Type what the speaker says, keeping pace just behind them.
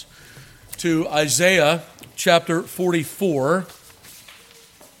to Isaiah chapter 44.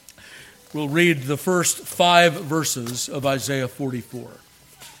 We'll read the first 5 verses of Isaiah 44.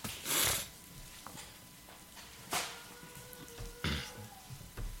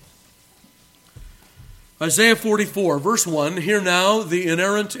 Isaiah 44, verse 1, Hear now the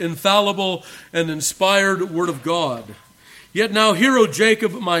inerrant, infallible, and inspired word of God. Yet now hear, O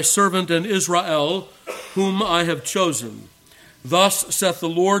Jacob, my servant, and Israel, whom I have chosen. Thus saith the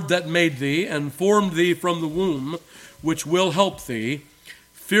Lord that made thee, and formed thee from the womb, which will help thee.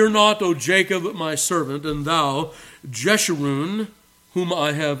 Fear not, O Jacob, my servant, and thou, Jeshurun, whom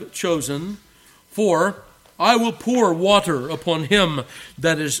I have chosen. For I will pour water upon him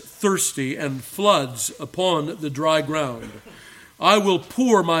that is thirsty, and floods upon the dry ground. I will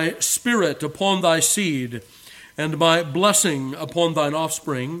pour my spirit upon thy seed, and my blessing upon thine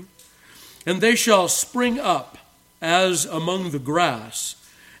offspring. And they shall spring up as among the grass,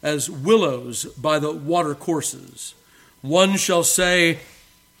 as willows by the watercourses. One shall say,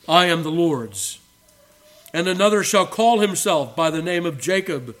 I am the Lord's. And another shall call himself by the name of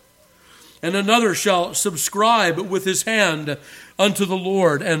Jacob. And another shall subscribe with his hand unto the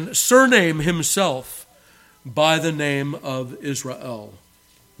Lord, and surname himself by the name of Israel.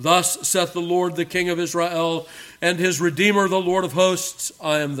 Thus saith the Lord, the King of Israel, and his Redeemer, the Lord of hosts,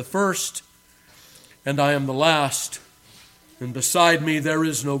 I am the first, and I am the last, and beside me there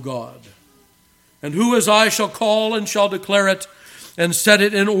is no God. And who as I shall call and shall declare it, and set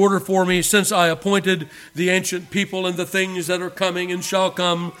it in order for me, since I appointed the ancient people and the things that are coming and shall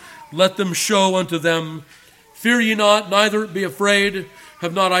come, let them show unto them. Fear ye not, neither be afraid.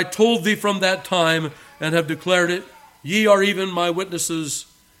 Have not I told thee from that time, and have declared it? Ye are even my witnesses.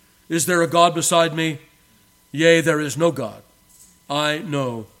 Is there a God beside me? Yea, there is no God. I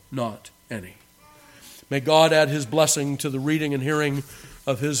know not any. May God add his blessing to the reading and hearing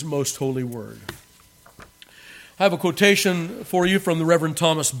of his most holy word. I have a quotation for you from the Reverend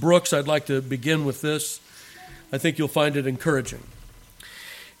Thomas Brooks. I'd like to begin with this. I think you'll find it encouraging.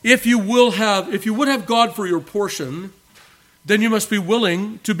 If you would have God for your portion, then you must be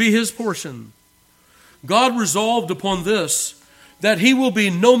willing to be his portion. God resolved upon this, that he will be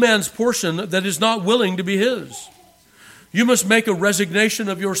no man's portion that is not willing to be his. You must make a resignation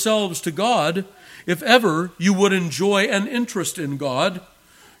of yourselves to God if ever you would enjoy an interest in God.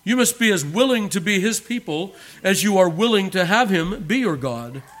 You must be as willing to be his people as you are willing to have him be your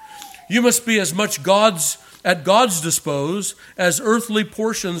God. You must be as much at God's dispose as earthly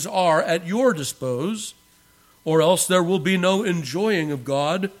portions are at your dispose, or else there will be no enjoying of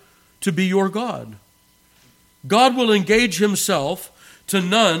God to be your God. God will engage himself to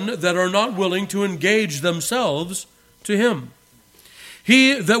none that are not willing to engage themselves to him.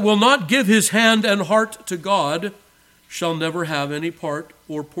 He that will not give his hand and heart to God shall never have any part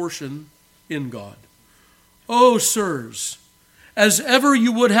or portion in God. Oh, sirs, as ever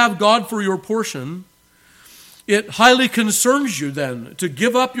you would have God for your portion, it highly concerns you then to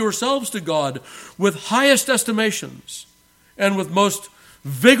give up yourselves to God with highest estimations and with most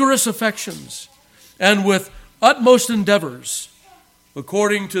vigorous affections and with utmost endeavors,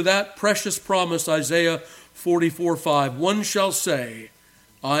 according to that precious promise, Isaiah 44:5. One shall say,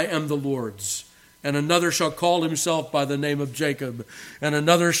 I am the Lord's, and another shall call himself by the name of Jacob, and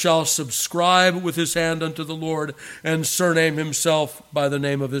another shall subscribe with his hand unto the Lord, and surname himself by the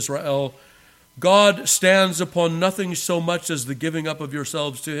name of Israel. God stands upon nothing so much as the giving up of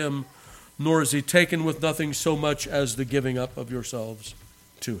yourselves to him, nor is he taken with nothing so much as the giving up of yourselves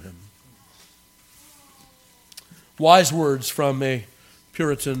to him. Wise words from a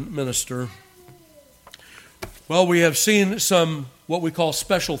Puritan minister. Well, we have seen some what we call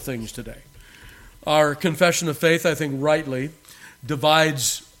special things today. Our confession of faith, I think rightly,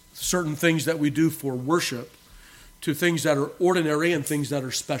 divides certain things that we do for worship to things that are ordinary and things that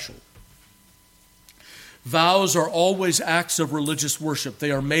are special. Vows are always acts of religious worship.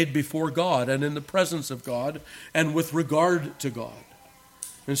 They are made before God and in the presence of God and with regard to God.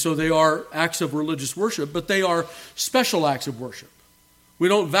 And so they are acts of religious worship, but they are special acts of worship. We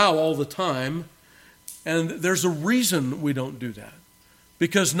don't vow all the time, and there's a reason we don't do that.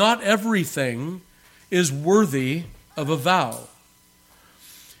 Because not everything is worthy of a vow.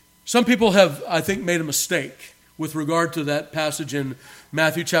 Some people have, I think, made a mistake with regard to that passage in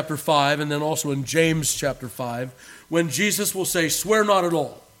Matthew chapter 5 and then also in James chapter 5, when Jesus will say, swear not at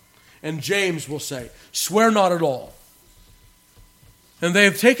all. And James will say, swear not at all. And they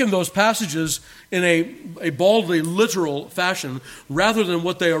have taken those passages in a baldly literal fashion rather than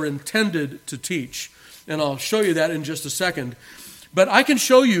what they are intended to teach. And I'll show you that in just a second. But I can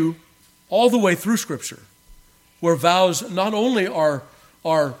show you all the way through Scripture where vows not only are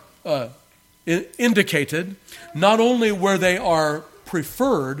indicated, not only where they are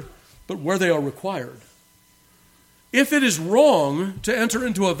preferred, but where they are required. If it is wrong to enter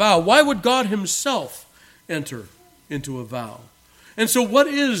into a vow, why would God himself enter into a vow? And so what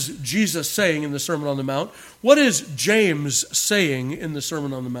is Jesus saying in the Sermon on the Mount? What is James saying in the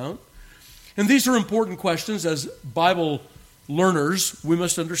Sermon on the Mount? And these are important questions as Bible learners we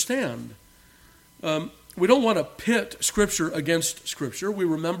must understand. We don't want to pit Scripture against Scripture. We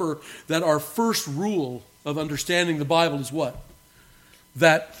remember that our first rule of understanding the Bible is what?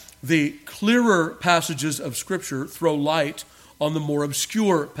 That the clearer passages of Scripture throw light on the more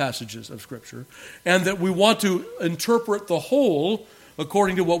obscure passages of Scripture, and that we want to interpret the whole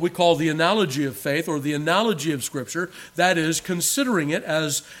according to what we call the analogy of faith or the analogy of Scripture, that is, considering it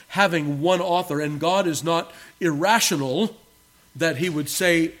as having one author, and God is not irrational that he would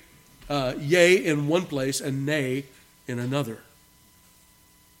say yea in one place and nay in another.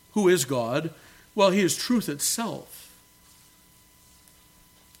 Who is God? Well, he is truth itself.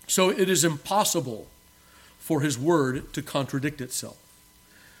 So it is impossible for his word to contradict itself.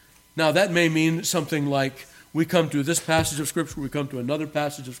 Now, that may mean something like we come to this passage of Scripture, we come to another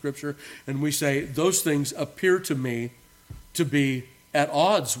passage of Scripture, and we say, those things appear to me to be at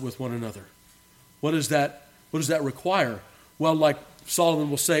odds with one another. What does that require? Well, like Solomon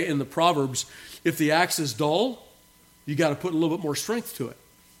will say in the Proverbs, if the axe is dull, you got to put a little bit more strength to it.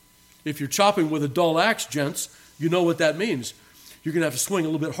 If you're chopping with a dull axe, gents, you know what that means. You're going to have to swing a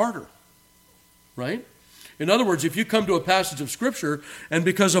little bit harder, right? In other words, if you come to a passage of Scripture, and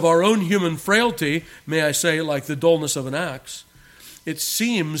because of our own human frailty, may I say, like the dullness of an axe, it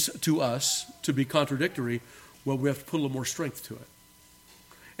seems to us to be contradictory, well, we have to put a little more strength to it.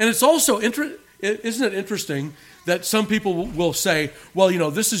 And it's also, isn't it interesting that some people will say,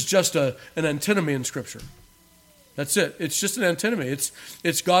 well, this is just an antinomy in Scripture. That's it. It's just an antinomy.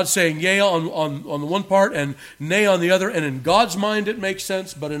 It's God saying yea on the one part and nay on the other, and in God's mind it makes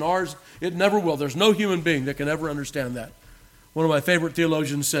sense, but in ours it never will. There's no human being that can ever understand that. One of my favorite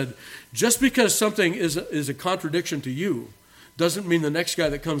theologians said, just because something is a contradiction to you doesn't mean the next guy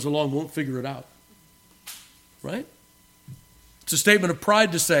that comes along won't figure it out. Right? It's a statement of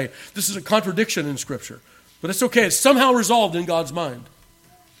pride to say, this is a contradiction in Scripture. But it's okay. It's somehow resolved in God's mind.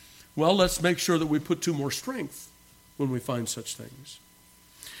 Well, let's make sure that we put to more strength when we find such things.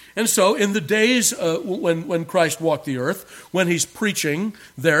 And so in the days when Christ walked the earth, when he's preaching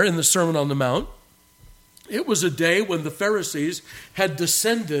there in the Sermon on the Mount, it was a day when the Pharisees had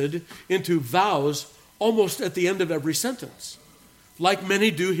descended into vows almost at the end of every sentence, like many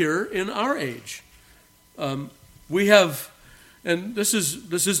do here in our age. We have, and this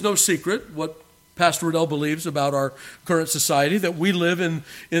is no secret, what Pastor Riddell believes about our current society, that we live in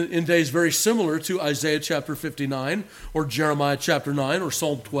days very similar to Isaiah chapter 59 or Jeremiah chapter 9 or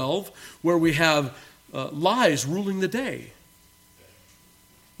Psalm 12, where we have lies ruling the day.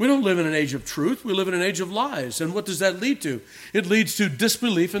 We don't live in an age of truth. We live in an age of lies. And what does that lead to? It leads to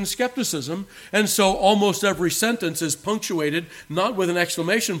disbelief and skepticism. And so almost every sentence is punctuated not with an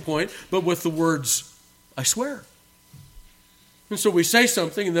exclamation point, but with the words, I swear. And so we say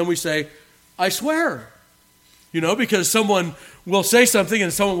something and then we say, I swear, because someone will say something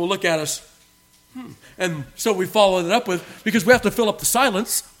and someone will look at us. And so we follow it up with, because we have to fill up the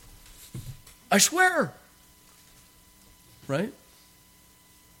silence, I swear. Right?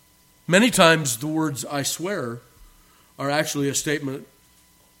 Many times the words I swear are actually a statement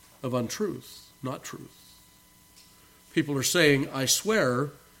of untruth, not truth. People are saying I swear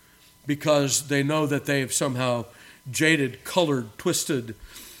because they know that they have somehow jaded, colored, twisted,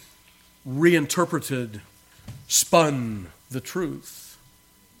 reinterpreted, spun the truth.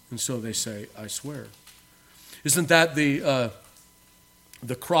 And so they say, I swear. Isn't that the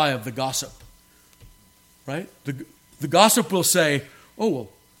cry of the gossip? Right? The gossip will say, oh, well,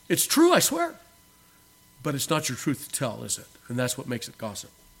 it's true, I swear. But it's not your truth to tell, is it? And that's what makes it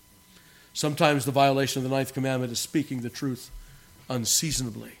gossip. Sometimes the violation of the 9th commandment is speaking the truth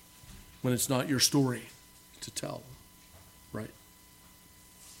unseasonably when it's not your story to tell. Right?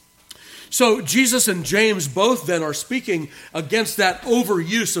 So Jesus and James both then are speaking against that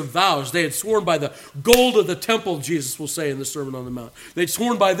overuse of vows. They had sworn by the gold of the temple, Jesus will say in the Sermon on the Mount. They'd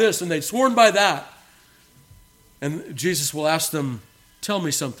sworn by this and they'd sworn by that. And Jesus will ask them, tell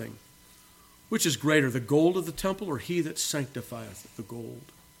me something. Which is greater, the gold of the temple or he that sanctifieth the gold?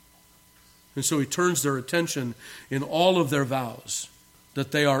 And so he turns their attention in all of their vows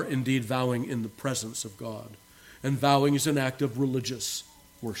that they are indeed vowing in the presence of God. And vowing is an act of religious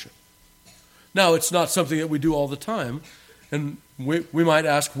worship. Now, it's not something that we do all the time, and we might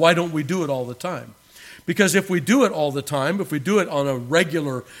ask, why don't we do it all the time? Because if we do it all the time, if we do it on a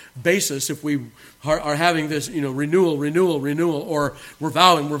regular basis, if we are having this, renewal, or we're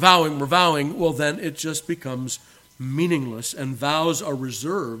vowing, well, then it just becomes meaningless, and vows are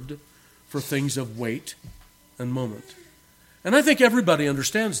reserved for things of weight and moment. And I think everybody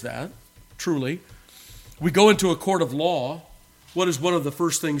understands that, truly. We go into a court of law. What is one of the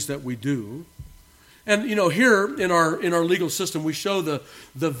first things that we do? And, here in our legal system, we show the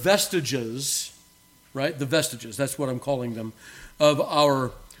vestiges, right? The vestiges, that's what I'm calling them, of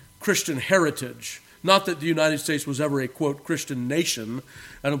our Christian heritage. Not that the United States was ever a, quote, Christian nation.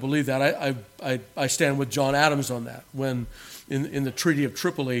 I don't believe that. I stand with John Adams on that. When in the Treaty of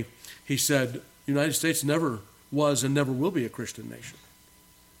Tripoli, he said, the United States never was and never will be a Christian nation.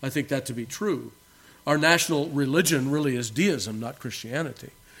 I think that to be true. Our national religion really is deism, not Christianity.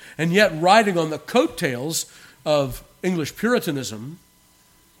 And yet, riding on the coattails of English Puritanism,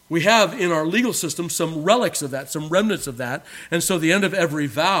 we have in our legal system some relics of that, some remnants of that. And so the end of every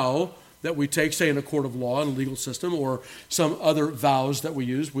vow that we take, say in a court of law in a legal system, or some other vows that we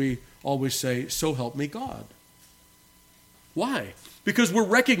use, we always say, "So help me God." Why? Because we're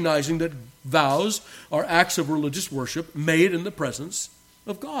recognizing that vows are acts of religious worship made in the presence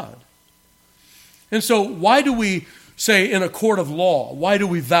of God. And so why do we say in a court of law, why do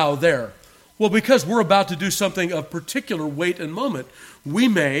we vow there? Well, because we're about to do something of particular weight and moment. We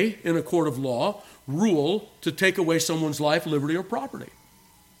may, in a court of law, rule to take away someone's life, liberty, or property.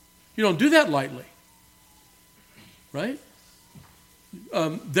 You don't do that lightly, right?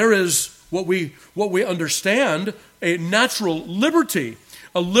 There is what we understand, a natural liberty,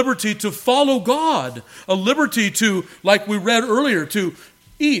 a liberty to follow God, a liberty to, like we read earlier, to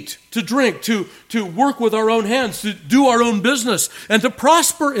eat, to drink, to work with our own hands, to do our own business, and to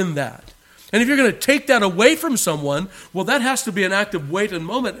prosper in that. And if you're going to take that away from someone, well, that has to be an act of weight and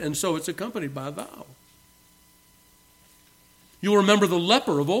moment, and so it's accompanied by a vow. You'll remember the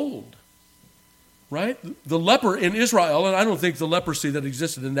leper of old, right? The leper in Israel, and I don't think the leprosy that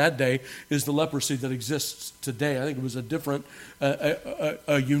existed in that day is the leprosy that exists today. I think it was a different,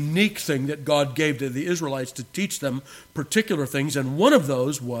 a unique thing that God gave to the Israelites to teach them particular things. And one of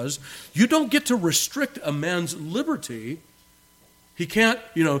those was, you don't get to restrict a man's liberty. He can't,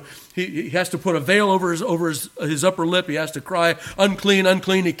 he has to put a veil over his upper lip. He has to cry, "Unclean,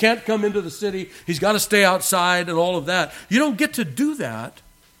 unclean." He can't come into the city. He's got to stay outside and all of that. You don't get to do that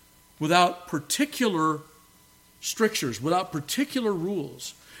without particular strictures, without particular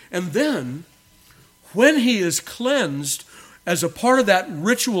rules. And then, when he is cleansed, as a part of that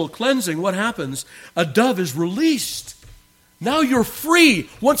ritual cleansing, what happens? A dove is released. Now you're free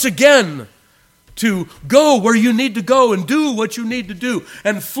once again to go where you need to go and do what you need to do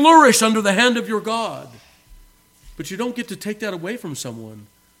and flourish under the hand of your God. But you don't get to take that away from someone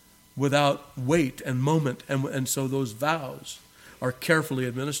without weight and moment. And so those vows are carefully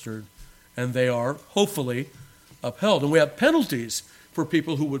administered, and they are hopefully upheld. And we have penalties for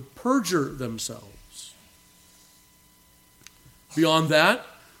people who would perjure themselves. Beyond that,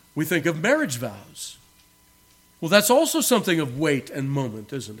 we think of marriage vows. Well, that's also something of weight and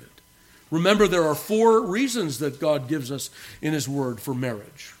moment, isn't it? Remember, there are 4 reasons that God gives us in His Word for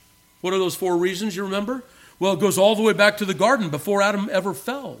marriage. What are those 4 reasons, you remember? Well, it goes all the way back to the garden before Adam ever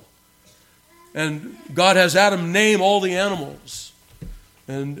fell. And God has Adam name all the animals.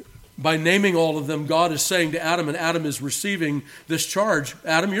 And by naming all of them, God is saying to Adam, and Adam is receiving this charge,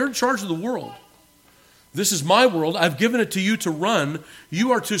 "Adam, you're in charge of the world. This is my world. I've given it to you to run.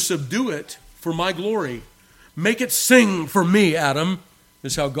 You are to subdue it for my glory. Make it sing for me, Adam,"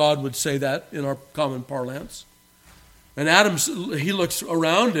 is how God would say that in our common parlance. And Adam, he looks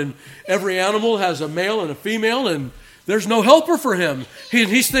around, and every animal has a male and a female, and there's no helper for him.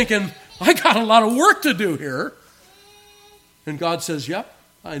 He's thinking, "I got a lot of work to do here." And God says, "Yep,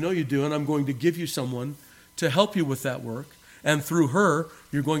 I know you do, and I'm going to give you someone to help you with that work. And through her,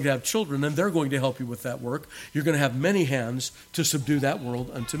 you're going to have children, and they're going to help you with that work. You're going to have many hands to subdue that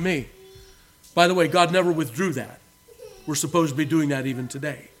world unto me." By the way, God never withdrew that. We're supposed to be doing that even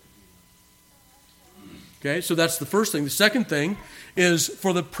today. Okay, so that's the first thing. The second thing is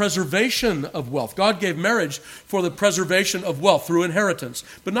for the preservation of wealth. God gave marriage for the preservation of wealth through inheritance.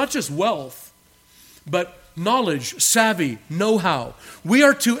 But not just wealth, but knowledge, savvy, know-how. We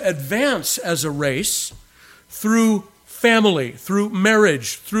are to advance as a race through family, through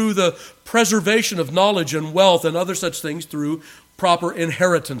marriage, through the preservation of knowledge and wealth and other such things through proper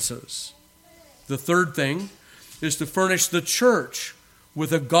inheritances. The third thing is to furnish the church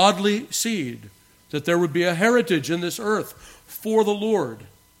with a godly seed, that there would be a heritage in this earth for the Lord.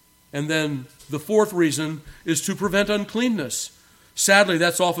 And then the fourth reason is to prevent uncleanness, Sadly,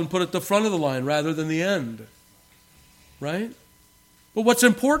 that's often put at the front of the line rather than the end. Right? But what's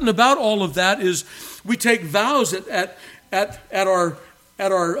important about all of that is we take vows at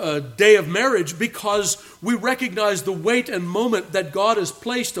our day of marriage because we recognize the weight and moment that God has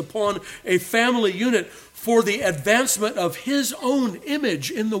placed upon a family unit for the advancement of His own image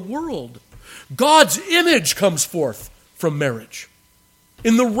in the world. God's image comes forth from marriage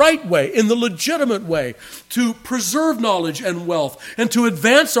in the right way, in the legitimate way, to preserve knowledge and wealth and to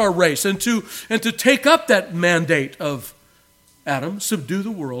advance our race and to take up that mandate of Adam, subdue the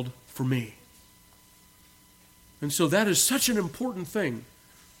world for me. And so that is such an important thing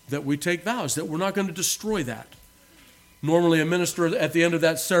that we take vows, that we're not going to destroy that. Normally a minister at the end of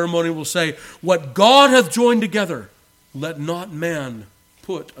that ceremony will say, what God hath joined together, let not man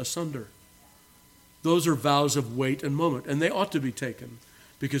put asunder. Those are vows of weight and moment, and they ought to be taken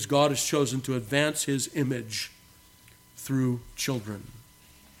because God has chosen to advance His image through children.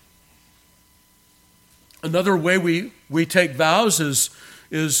 Another way we take vows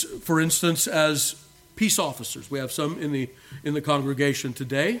is, for instance, as peace officers. We have some in the congregation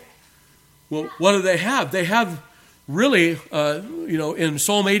today. Well, what do they have? They have really, in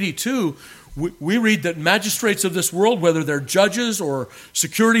Psalm 82, we read that magistrates of this world, whether they're judges or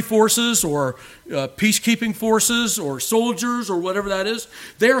security forces or peacekeeping forces or soldiers or whatever that is,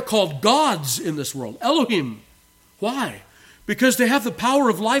 they are called gods in this world. Elohim. Why? Because they have the power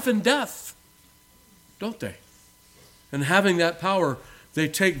of life and death. Don't they? And having that power, they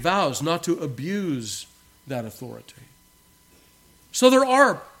take vows not to abuse that authority. So there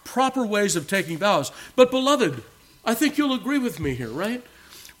are proper ways of taking vows. But beloved, I think you'll agree with me here, right?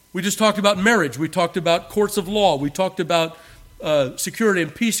 We just talked about marriage. We talked about courts of law. We talked about security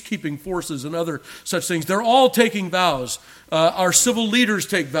and peacekeeping forces and other such things. They're all taking vows. Our civil leaders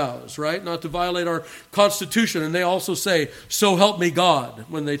take vows, right? Not to violate our Constitution. And they also say, so help me God,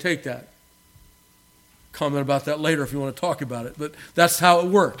 when they take that. Comment about that later if you want to talk about it. But that's how it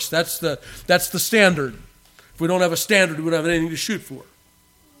works. That's the standard. If we don't have a standard, we don't have anything to shoot for.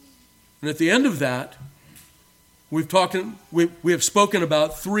 And at the end of that, we have spoken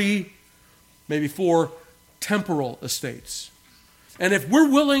about 3, maybe 4 temporal estates. And if we're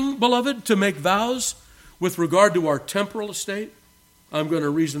willing, beloved, to make vows with regard to our temporal estate, I'm going to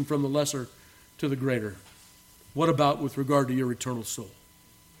reason from the lesser to the greater. What about with regard to your eternal soul?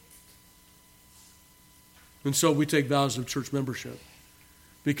 And so we take vows of church membership.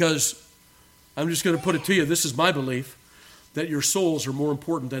 Because I'm just going to put it to you, this is my belief, that your souls are more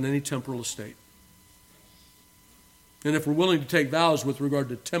important than any temporal estate. And if we're willing to take vows with regard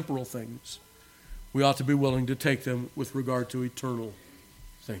to temporal things, we ought to be willing to take them with regard to eternal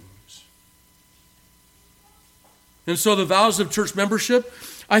things. And so the vows of church membership,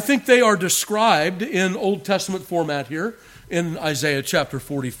 I think they are described in Old Testament format here in Isaiah chapter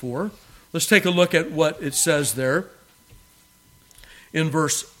 44. Let's take a look at what it says there in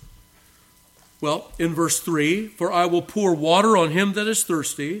verse 3. For I will pour water on him that is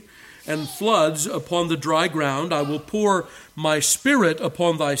thirsty, and floods upon the dry ground. I will pour my spirit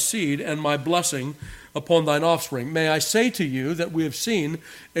upon thy seed, and my blessing upon thine offspring. May I say to you that we have seen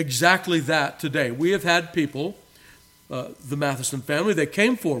exactly that today. We have had people, the Matheson family, they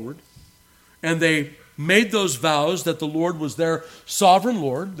came forward, and they made those vows that the Lord was their sovereign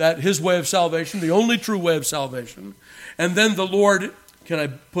Lord, that His way of salvation, the only true way of salvation. And then the Lord, can I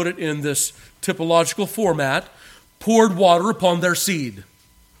put it in this typological format, poured water upon their seed.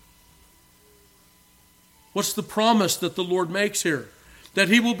 What's the promise that the Lord makes here? That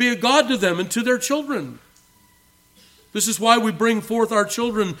He will be a God to them and to their children. This is why we bring forth our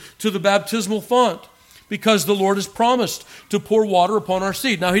children to the baptismal font, because the Lord has promised to pour water upon our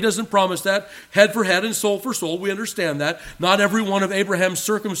seed. Now, He doesn't promise that head for head and soul for soul. We understand that. Not every one of Abraham's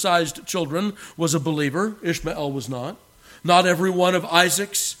circumcised children was a believer. Ishmael was not. Not every one of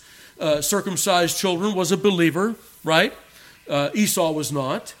Isaac's circumcised children was a believer, right? Esau was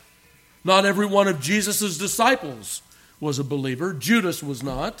not. Not every one of Jesus' disciples was a believer. Judas was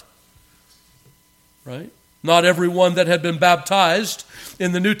not, right? Not everyone that had been baptized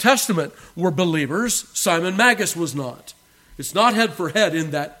in the New Testament were believers. Simon Magus was not. It's not head for head in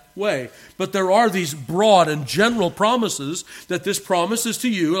that way. But there are these broad and general promises that this promise is to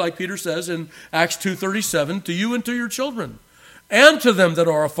you, like Peter says in Acts 2:37, to you and to your children, and to them that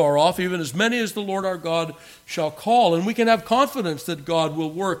are afar off, even as many as the Lord our God shall call. And we can have confidence that God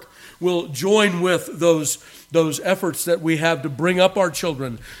will work, will join with those efforts that we have to bring up our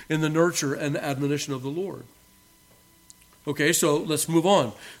children in the nurture and admonition of the Lord. Okay, so let's move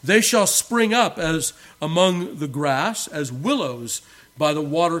on. They shall spring up as among the grass, as willows by the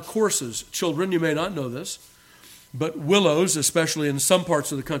water courses. Children, you may not know this, But willows, especially in some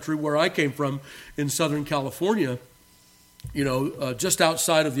parts of the country where I came from in Southern California, just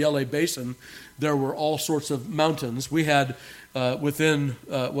outside of the LA basin, there were all sorts of mountains. We had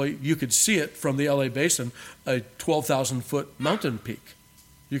you could see it from the LA basin, a 12,000-foot mountain peak.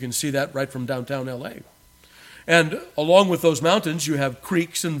 You can see that right from downtown LA. And along with those mountains, you have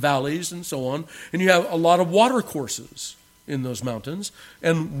creeks and valleys and so on, and you have a lot of water courses in those mountains,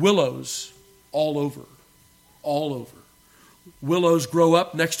 and willows all over. Willows grow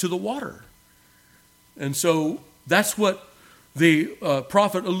up next to the water. And so that's what the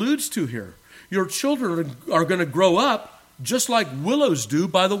prophet alludes to here. Your children are going to grow up just like willows do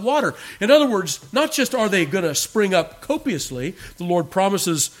by the water. In other words, not just are they going to spring up copiously, the Lord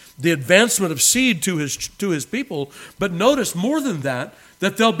promises the advancement of seed to his people, but notice more than that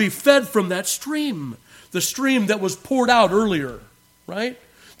they'll be fed from that stream, the stream that was poured out earlier, right?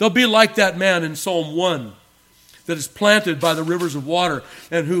 They'll be like that man in Psalm 1 that is planted by the rivers of water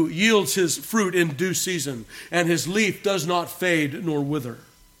and who yields his fruit in due season, and his leaf does not fade nor wither.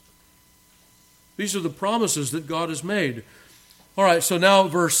 These are the promises that God has made. All right, so now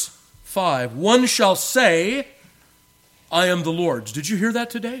verse 5. One shall say, I am the Lord's. Did you hear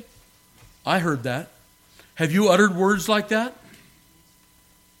that today? I heard that. Have you uttered words like that?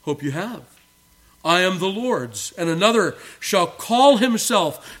 Hope you have. I am the Lord's. And another shall call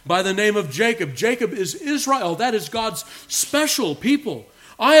himself by the name of Jacob. Jacob is Israel. That is God's special people.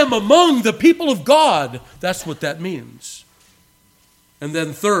 I am among the people of God. That's what that means. And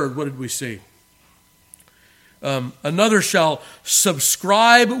then third, what did we see? Another shall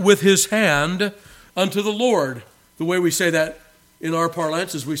subscribe with his hand unto the Lord. The way we say that in our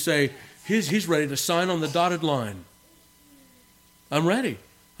parlance is we say, he's ready to sign on the dotted line. I'm ready.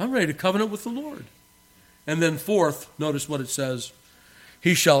 I'm ready to covenant with the Lord. And then fourth, notice what it says.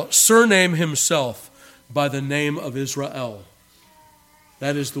 He shall surname himself by the name of Israel.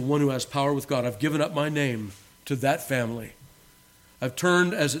 That is the one who has power with God. I've given up my name to that family. I've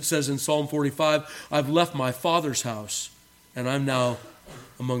turned, as it says in Psalm 45, I've left my father's house, and I'm now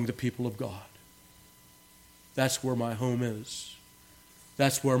among the people of God. That's where my home is.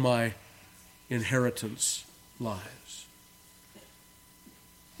 That's where my inheritance lies.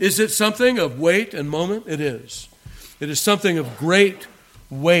 Is it something of weight and moment? It is. It is something of great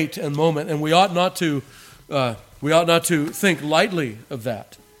weight and moment, and we ought not to think lightly of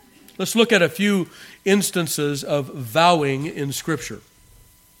that. Let's look at a few instances of vowing in Scripture.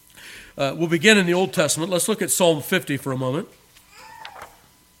 We'll begin in the Old Testament. Let's look at Psalm 50 for a moment.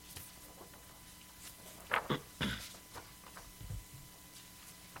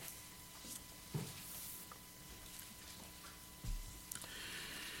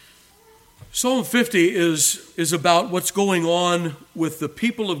 Psalm 50 is about what's going on with the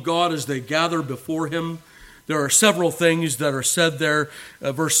people of God as they gather before him. There are several things that are said there.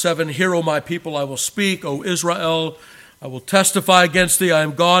 Verse 7, Hear, O my people, I will speak. O Israel, I will testify against thee. I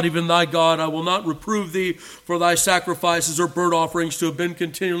am God, even thy God. I will not reprove thee for thy sacrifices or burnt offerings to have been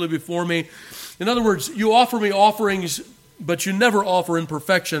continually before me. In other words, you offer me offerings, but you never offer in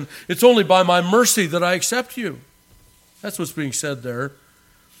perfection. It's only by my mercy that I accept you. That's what's being said there.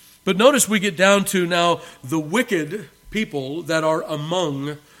 But notice we get down to now the wicked people that are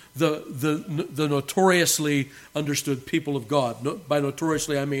among the notoriously understood people of God. By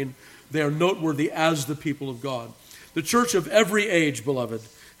notoriously, I mean they are noteworthy as the people of God. The church of every age, beloved,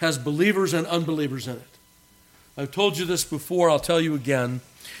 has believers and unbelievers in it. I've told you this before, I'll tell you again.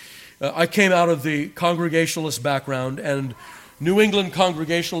 I came out of the Congregationalist background, and New England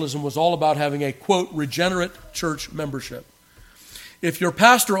Congregationalism was all about having a, quote, regenerate church membership. If your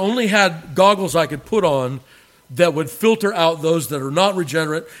pastor only had goggles I could put on that would filter out those that are not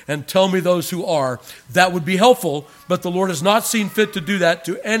regenerate and tell me those who are, that would be helpful, but the Lord has not seen fit to do that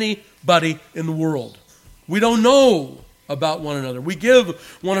to anybody in the world. We don't know about one another. We give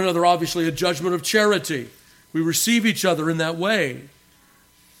one another, obviously, a judgment of charity. We receive each other in that way.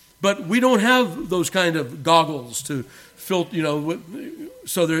 But we don't have those kind of goggles to filter,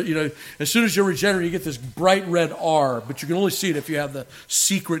 so there, as soon as you're regenerate, you get this bright red R, but you can only see it if you have the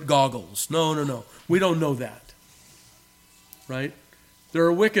secret goggles. No. We don't know that. Right? There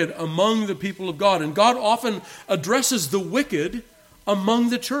are wicked among the people of God, and God often addresses the wicked among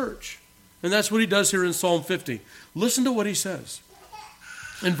the church. And that's what he does here in Psalm 50. Listen to what he says.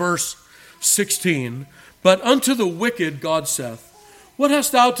 In verse 16, But unto the wicked God saith, What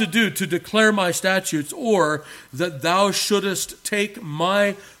hast thou to do to declare my statutes, or that thou shouldest take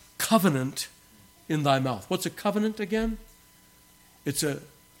my covenant in thy mouth? What's a covenant again? It's a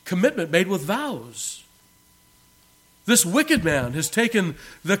commitment made with vows. This wicked man has taken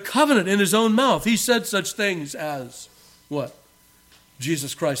the covenant in his own mouth. He said such things as, what?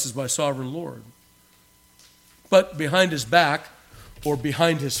 Jesus Christ is my sovereign Lord. But behind his back, or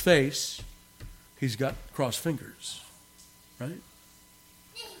behind his face, he's got crossed fingers, right?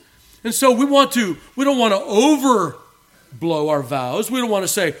 And so we don't want to overblow our vows. We don't want to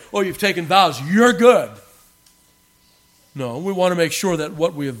say, oh, you've taken vows, you're good. No, we want to make sure that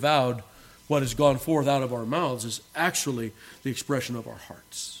what we have vowed, what has gone forth out of our mouths, is actually the expression of our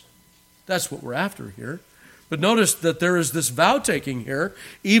hearts. That's what we're after here. But notice that there is this vow taking here,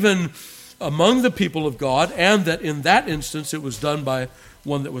 even among the people of God, and that in that instance it was done by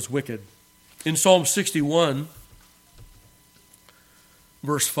one that was wicked. In Psalm 61,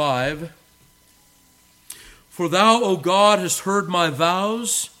 verse 5, "For thou, O God, hast heard my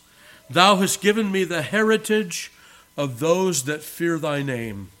vows. Thou hast given me the heritage of those that fear thy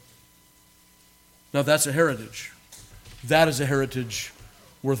name." Now that's a heritage. That is a heritage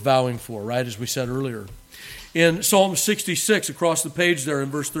worth vowing for, right, as we said earlier. In Psalm 66, across the page there in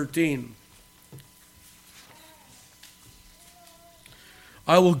verse 13,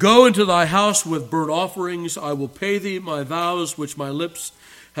 "I will go into thy house with burnt offerings. I will pay thee my vows which my lips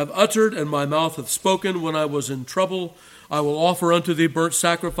have uttered and my mouth hath spoken when I was in trouble. I will offer unto thee burnt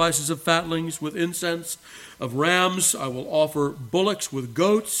sacrifices of fatlings with incense of rams. I will offer bullocks with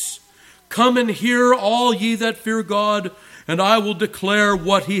goats. Come and hear, all ye that fear God, and I will declare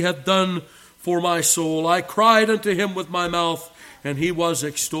what he hath done for my soul. I cried unto him with my mouth, and he was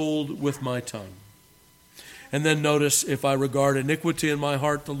extolled with my tongue." And then notice, "If I regard iniquity in my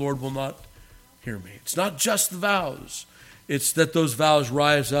heart, the Lord will not hear me." It's not just the vows. It's that those vows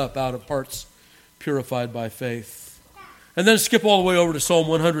rise up out of hearts purified by faith. And then skip all the way over to Psalm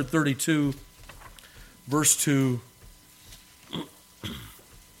 132, verse 2.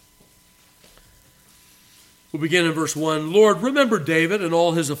 We'll begin in verse 1. "Lord, remember David and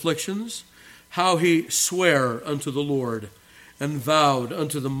all his afflictions, how he sware unto the Lord, and vowed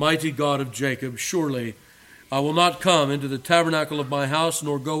unto the mighty God of Jacob, Surely I will not come into the tabernacle of my house,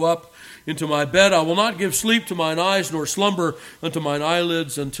 nor go up into my bed. I will not give sleep to mine eyes, nor slumber unto mine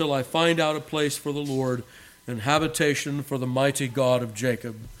eyelids, until I find out a place for the Lord, and habitation for the mighty God of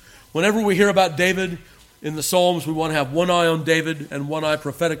Jacob." Whenever we hear about David in the Psalms, we want to have one eye on David and one eye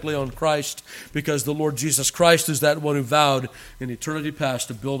prophetically on Christ, because the Lord Jesus Christ is that one who vowed in eternity past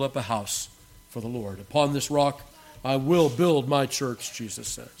to build up a house for the Lord. "Upon this rock I will build my church," Jesus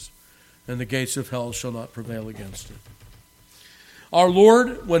says, "and the gates of hell shall not prevail against it." Our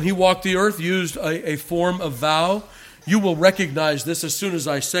Lord, when he walked the earth, used a form of vow. You will recognize this as soon as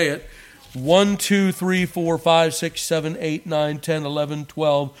I say it. 1, 2, 3, 4, 5, 6, 7, 8, 9, 10, 11,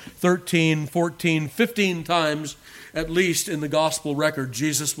 12, 13, 14, 15 times at least in the gospel record,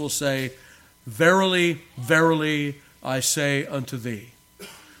 Jesus will say, "Verily, verily, I say unto thee."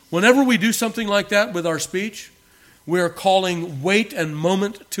 Whenever we do something like that with our speech, we are calling weight and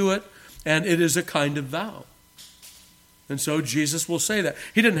moment to it, and it is a kind of vow. And so Jesus will say that.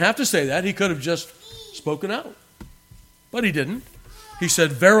 He didn't have to say that. He could have just spoken out. But he didn't. He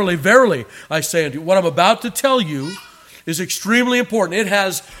said, "Verily, verily, I say unto you." What I'm about to tell you is extremely important. It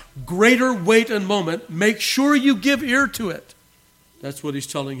has greater weight and moment. Make sure you give ear to it. That's what he's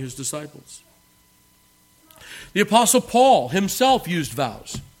telling his disciples. The Apostle Paul himself used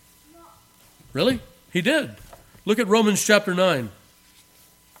vows. Really? He did. Look at Romans chapter 9.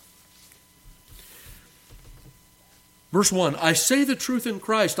 Verse 1, "I say the truth in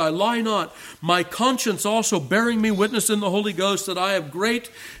Christ, I lie not. My conscience also bearing me witness in the Holy Ghost that I have great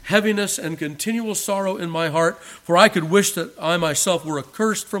heaviness and continual sorrow in my heart. For I could wish that I myself were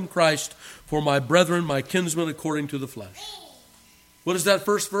accursed from Christ for my brethren, my kinsmen according to the flesh." What is that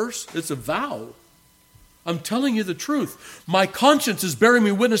first verse? It's a vow. I'm telling you the truth. My conscience is bearing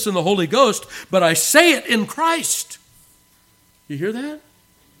me witness in the Holy Ghost, but I say it in Christ. You hear that?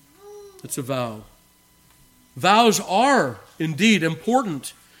 It's a vow. Vows are indeed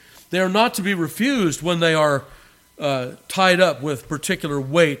important. They are not to be refused when they are tied up with particular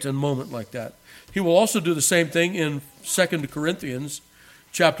weight and moment like that. He will also do the same thing in 2 Corinthians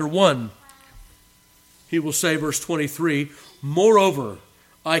chapter 1. He will say, verse 23, "Moreover,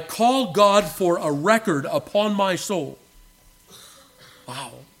 I call God for a record upon my soul."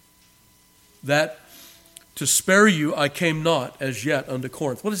 Wow. "That to spare you I came not as yet unto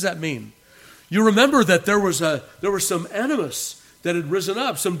Corinth." What does that mean? You remember that there was some animus that had risen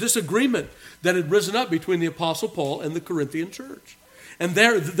up, some disagreement that had risen up between the Apostle Paul and the Corinthian church. And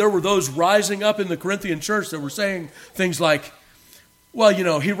there were those rising up in the Corinthian church that were saying things like, "Well, you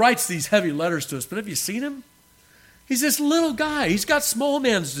know, he writes these heavy letters to us, but have you seen him? He's this little guy. He's got small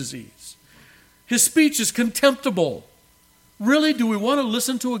man's disease. His speech is contemptible. Really? Do we want to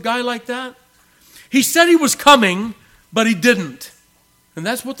listen to a guy like that? He said he was coming, but he didn't. And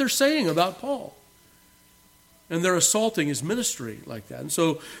that's what they're saying about Paul. And they're assaulting his ministry like that. And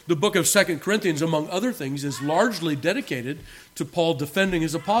so the book of 2 Corinthians, among other things, is largely dedicated to Paul defending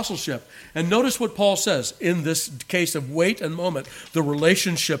his apostleship. And notice what Paul says in this case of wait and moment, the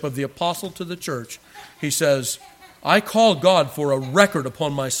relationship of the apostle to the church. He says, I call God for a record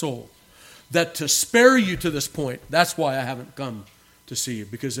upon my soul, that to spare you to this point, that's why I haven't come to see you.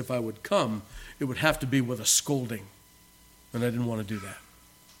 Because if I would come, it would have to be with a scolding. And I didn't want to do that.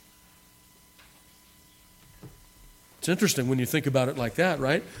 It's interesting when you think about it like that,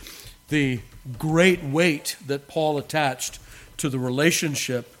 right? The great weight that Paul attached to the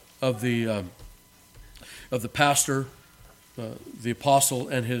relationship of the pastor, the apostle,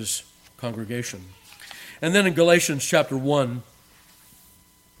 and his congregation. And then in Galatians chapter 1,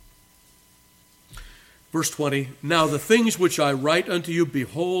 verse 20, now the things which I write unto you,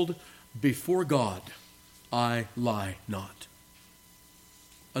 behold, before God I lie not.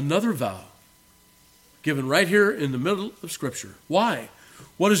 Another vow given right here in the middle of Scripture. Why?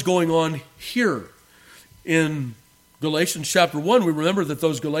 What is going on here? In Galatians chapter 1, we remember that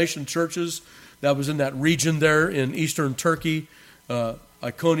those Galatian churches that was in that region there in eastern Turkey,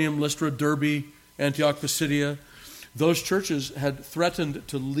 Iconium, Lystra, Derbe, Antioch, Pisidia, those churches had threatened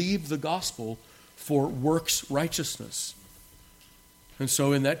to leave the gospel for works righteousness. And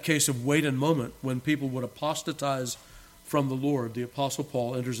so in that case of wait and moment, when people would apostatize from the Lord, the Apostle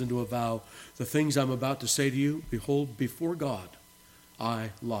Paul enters into a vow, the things I'm about to say to you, behold, before God, I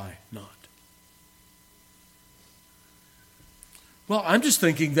lie not. Well, I'm just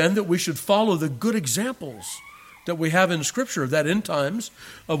thinking then that we should follow the good examples that we have in Scripture, that in times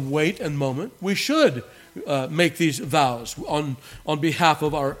of wait and moment, we should make these vows on behalf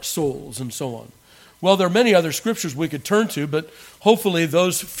of our souls and so on. Well, there are many other Scriptures we could turn to, but hopefully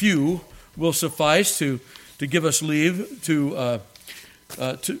those few will suffice to give us leave to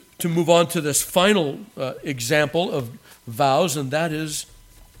move on to this final example of vows, and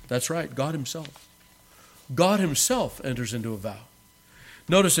that's right, God Himself. God Himself enters into a vow.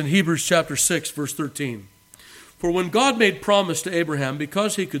 Notice in Hebrews chapter 6, verse 13, for when God made promise to Abraham,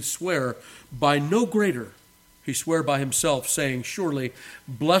 because he could swear by no greater, he sware by himself, saying, surely,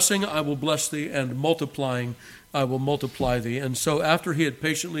 blessing I will bless thee, and multiplying I will multiply thee. And so after he had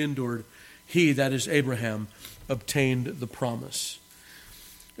patiently endured, he, that is Abraham, obtained the promise.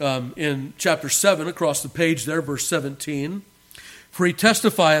 In chapter 7, across the page there, verse 17, for he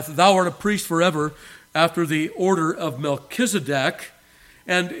testifieth, thou art a priest forever after the order of Melchizedek.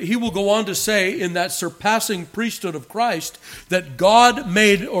 And he will go on to say in that surpassing priesthood of Christ that God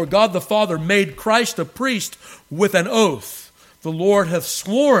the Father made Christ a priest with an oath. The Lord hath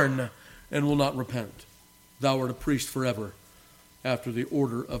sworn and will not repent. Thou art a priest forever after the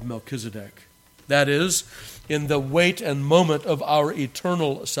order of Melchizedek. That is, in the wait and moment of our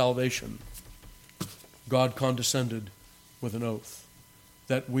eternal salvation, God condescended with an oath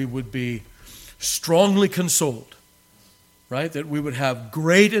that we would be strongly consoled, right? That we would have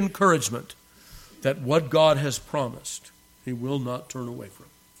great encouragement that what God has promised, He will not turn away from.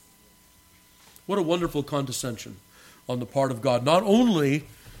 What a wonderful condescension on the part of God, not only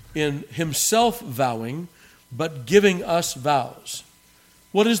in Himself vowing, but giving us vows.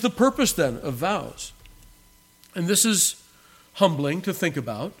 What is the purpose then of vows? And this is humbling to think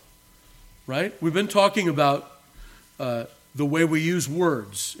about, right? We've been talking about the way we use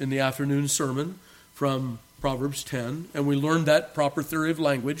words in the afternoon sermon from Proverbs 10, and we learned that proper theory of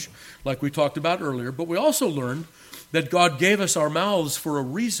language like we talked about earlier, but we also learned that God gave us our mouths for a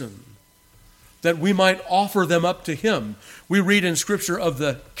reason, that we might offer them up to Him. We read in Scripture of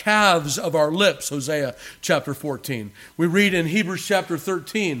the calves of our lips, Hosea chapter 14. We read in Hebrews chapter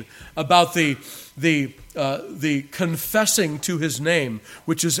 13 about the confessing to His name,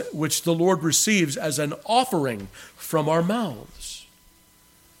 which the Lord receives as an offering from our mouths.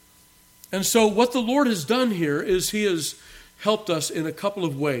 And so what the Lord has done here is He has helped us in a couple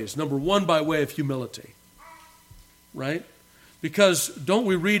of ways. Number one, by way of humility, right? Because don't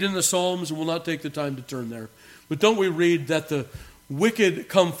we read in the Psalms, and we'll not take the time to turn there, but don't we read that the wicked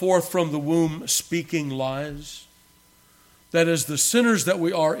come forth from the womb speaking lies? That as the sinners that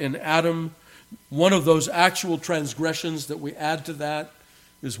we are in Adam, one of those actual transgressions that we add to that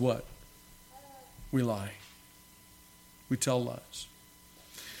is what? We lie. We tell lies.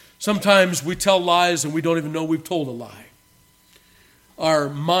 Sometimes we tell lies and we don't even know we've told a lie. Our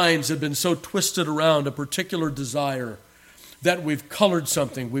minds have been so twisted around a particular desire that we've colored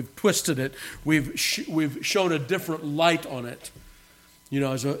something, we've twisted it, we've shown a different light on it. You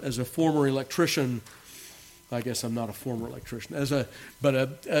know, as a former electrician, I guess I'm not a former electrician, but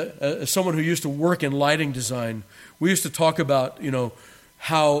as someone who used to work in lighting design, we used to talk about,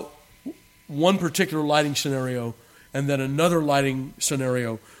 how one particular lighting scenario and then another lighting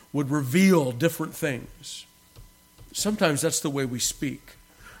scenario would reveal different things. Sometimes that's the way we speak.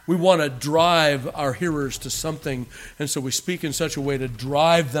 We want to drive our hearers to something, and so we speak in such a way to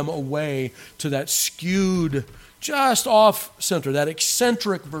drive them away to that skewed, just off center, that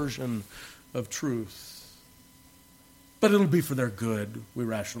eccentric version of truth. But it'll be for their good, we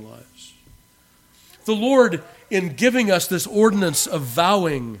rationalize. The Lord, in giving us this ordinance of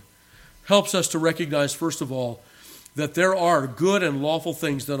vowing, helps us to recognize, first of all, that there are good and lawful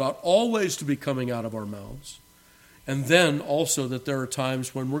things that ought always to be coming out of our mouths. And then also that there are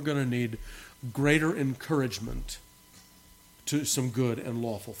times when we're going to need greater encouragement to some good and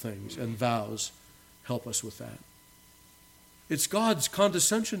lawful things. And vows help us with that. It's God's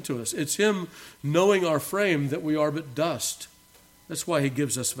condescension to us. It's Him knowing our frame that we are but dust. That's why He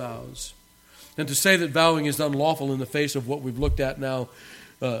gives us vows. And to say that vowing is unlawful in the face of what we've looked at now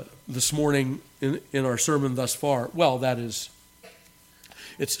this morning in our sermon thus far, well, it's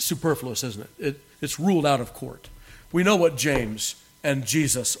superfluous, isn't it? It's ruled out of court. We know what James and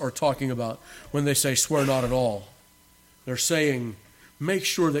Jesus are talking about when they say, swear not at all. They're saying, make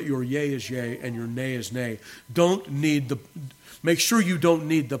sure that your yea is yea and your nay is nay. Make sure you don't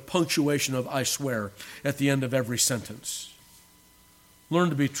need the punctuation of I swear at the end of every sentence. Learn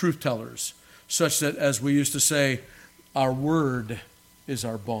to be truth tellers, such that, as we used to say, our word is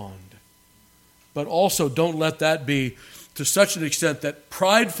our bond. But also don't let that be to such an extent that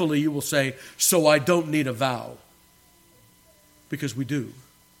pridefully you will say, so I don't need a vow. Because we do.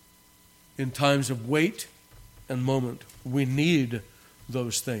 In times of wait and moment, we need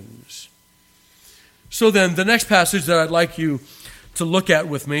those things. So then, the next passage that I'd like you to look at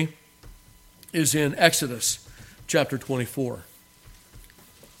with me is in Exodus chapter 24.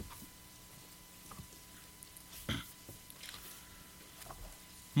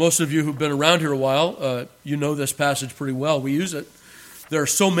 Most of you who've been around here a while, you know this passage pretty well. We use it. There are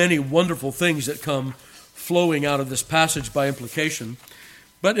so many wonderful things that come flowing out of this passage by implication.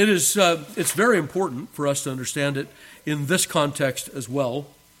 But it's very important for us to understand it in this context as well.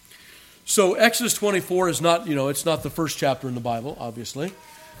 So Exodus 24 is not, it's not the first chapter in the Bible, obviously.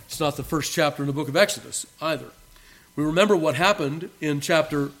 It's not the first chapter in the book of Exodus either. We remember what happened in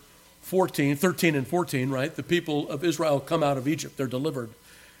chapter 13 and 14, right? The people of Israel come out of Egypt. They're delivered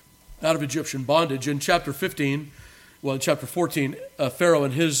out of Egyptian bondage. In chapter 14, Pharaoh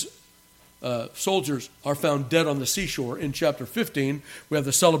and his soldiers are found dead on the seashore. In chapter 15, we have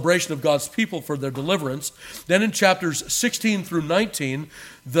the celebration of God's people for their deliverance. Then in chapters 16 through 19,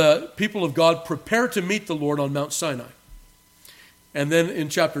 the people of God prepare to meet the Lord on Mount Sinai. And then in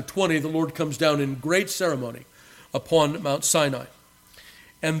chapter 20, the Lord comes down in great ceremony upon Mount Sinai.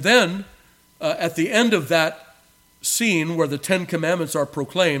 And then at the end of that scene where the Ten Commandments are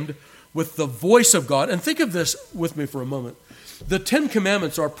proclaimed with the voice of God, and think of this with me for a moment. The Ten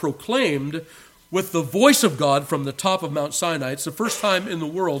Commandments are proclaimed with the voice of God from the top of Mount Sinai. It's the first time in the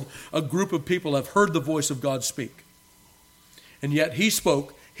world a group of people have heard the voice of God speak. And yet He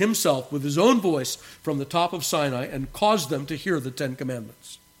spoke Himself with His own voice from the top of Sinai and caused them to hear the Ten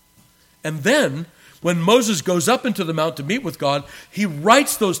Commandments. And then, when Moses goes up into the mount to meet with God, he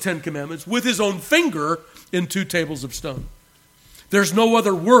writes those Ten Commandments with his own finger in 2 tables of stone. There's no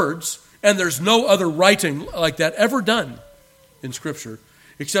other words, and there's no other writing like that ever done in Scripture,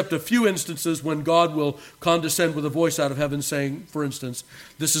 except a few instances when God will condescend with a voice out of heaven saying, for instance,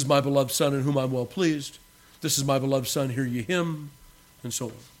 this is my beloved Son in whom I'm well pleased. This is my beloved Son, hear ye him, and so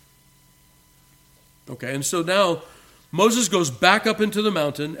on. Okay, and so now Moses goes back up into the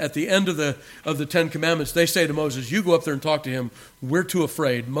mountain at the end of the Ten Commandments. They say to Moses, you go up there and talk to him. We're too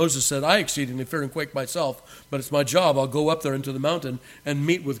afraid. Moses said, I exceedingly fear and quake myself, but it's my job. I'll go up there into the mountain and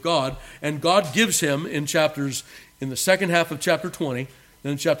meet with God. And God gives him in the second half of chapter 20,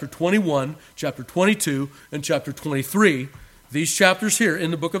 then in chapter 21, chapter 22, and chapter 23, these chapters here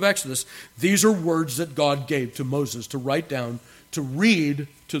in the book of Exodus, these are words that God gave to Moses to write down, to read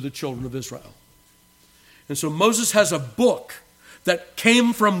to the children of Israel. And so Moses has a book that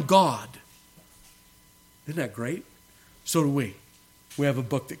came from God. Isn't that great? So do we. We have a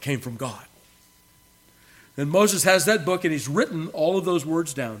book that came from God. And Moses has that book, and he's written all of those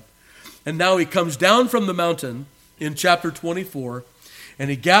words down. And now he comes down from the mountain in chapter 24, and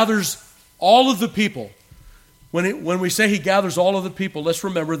he gathers all of the people. When we say he gathers all of the people, let's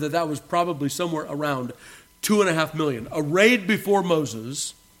remember that was probably somewhere around 2.5 million, arrayed before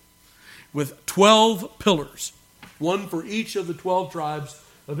Moses with 12 pillars, one for each of the 12 tribes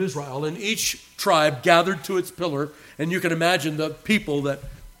of Israel, and each tribe gathered to its pillar, and you can imagine the people that,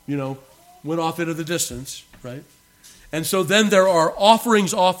 went off into the distance, right? And so then there are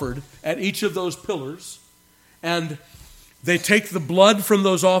offerings offered at each of those pillars, and they take the blood from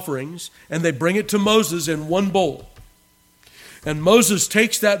those offerings, and they bring it to Moses in one bowl. And Moses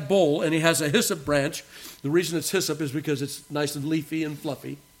takes that bowl, and he has a hyssop branch. The reason it's hyssop is because it's nice and leafy and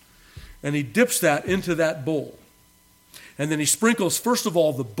fluffy. And he dips that into that bowl. And then he sprinkles, first of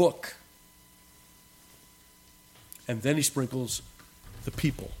all, the book. And then he sprinkles the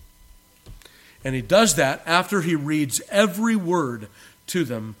people. And he does that after he reads every word to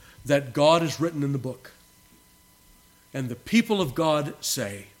them that God has written in the book. And the people of God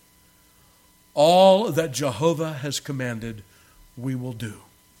say, all that Jehovah has commanded, we will do.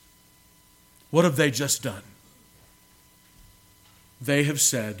 What have they just done? They have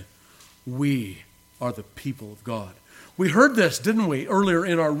said, we are the people of God. We heard this, didn't we, earlier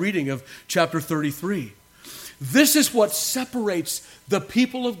in our reading of chapter 33. This is what separates the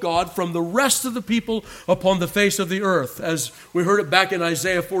people of God from the rest of the people upon the face of the earth. As we heard it back in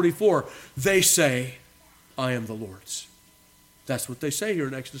Isaiah 44, they say, I am the Lord's. That's what they say here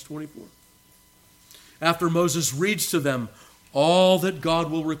in Exodus 24. After Moses reads to them all that God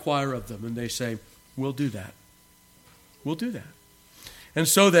will require of them, and they say, we'll do that. We'll do that. And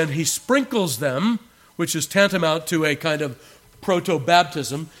so then he sprinkles them, which is tantamount to a kind of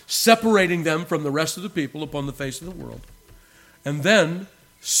proto-baptism, separating them from the rest of the people upon the face of the world. And then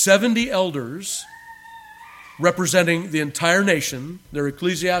 70 elders representing the entire nation, their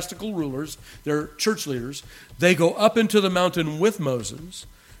ecclesiastical rulers, their church leaders, they go up into the mountain with Moses,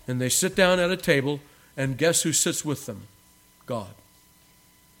 and they sit down at a table, and guess who sits with them? God.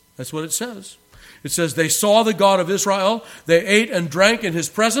 That's what it says. It says, they saw the God of Israel, they ate and drank in his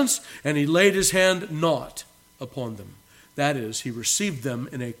presence, and he laid his hand not upon them. That is, he received them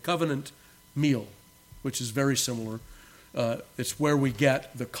in a covenant meal, which is very similar. It's where we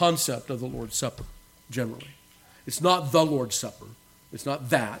get the concept of the Lord's Supper, generally. It's not the Lord's Supper. It's not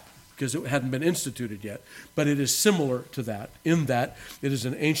that, because it hadn't been instituted yet. But it is similar to that, in that it is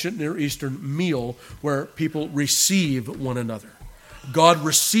an ancient Near Eastern meal where people receive one another. God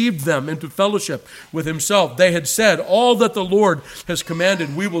received them into fellowship with himself. They had said, all that the Lord has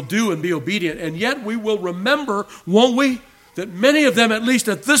commanded we will do and be obedient. And yet we will remember, won't we, that many of them, at least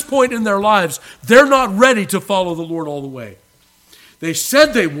at this point in their lives, they're not ready to follow the Lord all the way. They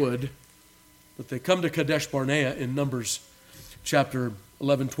said they would, but they come to Kadesh Barnea in Numbers chapter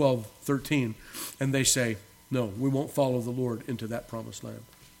 11, 12, 13, and they say, no, we won't follow the Lord into that promised land.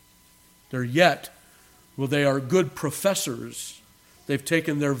 They are good professors. They've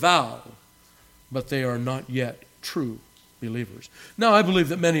taken their vow, but they are not yet true believers. Now, I believe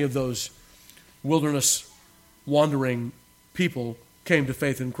that many of those wilderness wandering people came to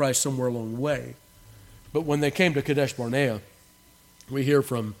faith in Christ somewhere along the way. But when they came to Kadesh Barnea, we hear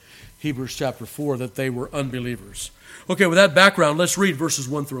from Hebrews chapter 4 that they were unbelievers. Okay, with that background, let's read verses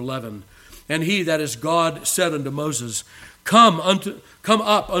 1 through 11. And he, that is God, said unto Moses, Come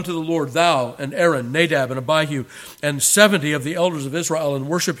up unto the Lord, thou and Aaron, Nadab and Abihu, and 70 of the elders of Israel, and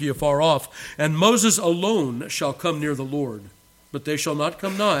worship ye afar off. And Moses alone shall come near the Lord, but they shall not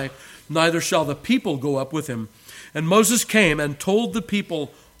come nigh, neither shall the people go up with him. And Moses came and told the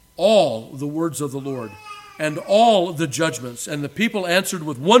people all the words of the Lord, and all the judgments. And the people answered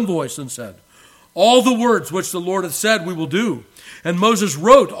with one voice and said, All the words which the Lord hath said we will do. And Moses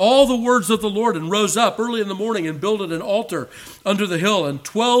wrote all the words of the Lord, and rose up early in the morning, and builded an altar under the hill, and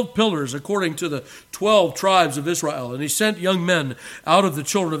 12 pillars according to the 12 tribes of Israel. And he sent young men out of the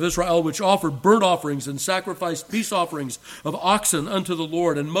children of Israel, which offered burnt offerings and sacrificed peace offerings of oxen unto the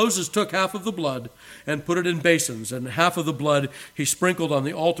Lord. And Moses took half of the blood and put it in basins, and half of the blood he sprinkled on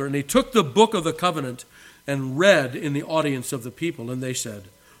the altar. And he took the book of the covenant and read in the audience of the people. And they said,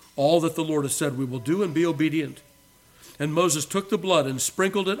 All that the Lord has said we will do, and be obedient. And Moses took the blood and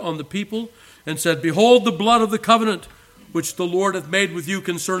sprinkled it on the people, and said, Behold the blood of the covenant, which the Lord hath made with you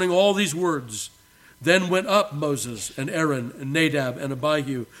concerning all these words. Then went up Moses and Aaron and Nadab and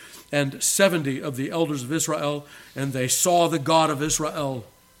Abihu and 70 of the elders of Israel, and they saw the God of Israel.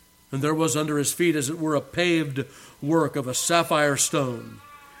 And there was under his feet as it were a paved work of a sapphire stone,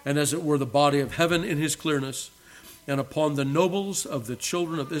 and as it were the body of heaven in his clearness. And upon the nobles of the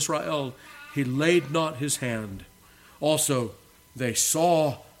children of Israel he laid not his hand. Also they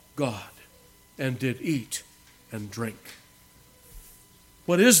saw God, and did eat and drink.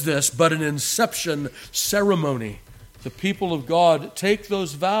 What is this but an inception ceremony? The people of God take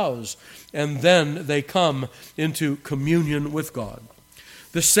those vows, and then they come into communion with God.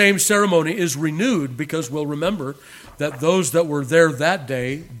 The same ceremony is renewed because we'll remember that those that were there that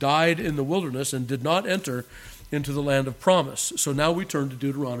day died in the wilderness and did not enter into the land of promise. So now we turn to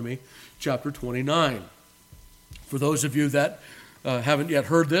Deuteronomy chapter 29. For those of you that haven't yet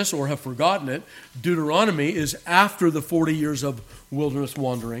heard this or have forgotten it, Deuteronomy is after the 40 years of wilderness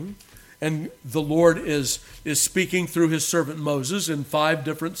wandering. And the Lord is speaking through his servant Moses in 5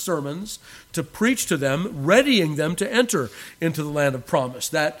 different sermons to preach to them, readying them to enter into the land of promise,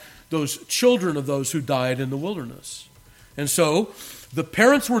 that those children of those who died in the wilderness. And so the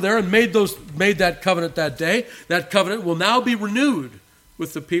parents were there and made that covenant that day. That covenant will now be renewed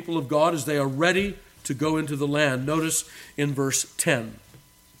with the people of God as they are ready to go into the land. Notice in verse 10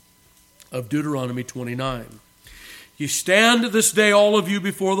 of Deuteronomy 29. Ye stand this day, all of you,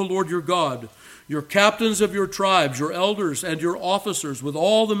 before the Lord your God, your captains of your tribes, your elders and your officers, with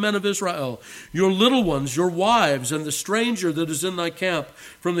all the men of Israel, your little ones, your wives, and the stranger that is in thy camp,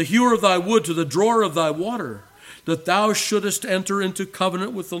 from the hewer of thy wood to the drawer of thy water, that thou shouldest enter into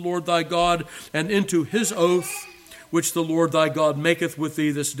covenant with the Lord thy God, and into his oath, which the Lord thy God maketh with thee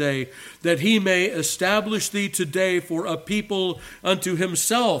this day, that he may establish thee today for a people unto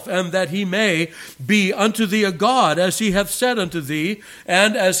himself, and that he may be unto thee a God, as he hath said unto thee,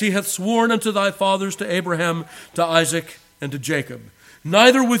 and as he hath sworn unto thy fathers, to Abraham, to Isaac, and to Jacob.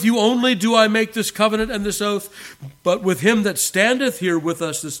 Neither with you only do I make this covenant and this oath, but with him that standeth here with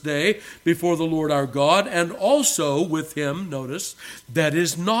us this day before the Lord our God, and also with him, notice, that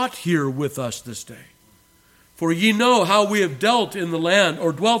is not here with us this day. For ye know how we have dwelt in the land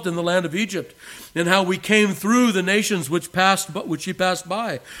of Egypt, and how we came through the nations which ye passed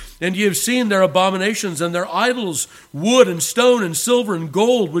by. And ye have seen their abominations and their idols, wood and stone and silver and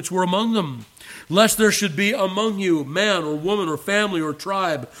gold, which were among them. Lest there should be among you man or woman or family or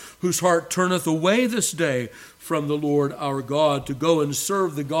tribe whose heart turneth away this day from the Lord our God, to go and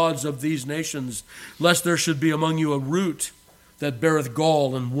serve the gods of these nations. Lest there should be among you a root that beareth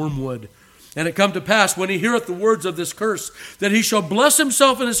gall and wormwood. And it come to pass, when he heareth the words of this curse, that he shall bless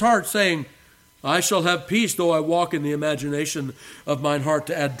himself in his heart, saying, I shall have peace, though I walk in the imagination of mine heart,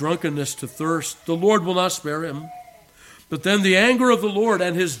 to add drunkenness to thirst. The Lord will not spare him. But then the anger of the Lord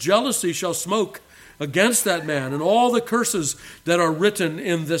and his jealousy shall smoke against that man, and all the curses that are written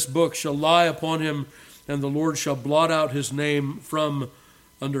in this book shall lie upon him, and the Lord shall blot out his name from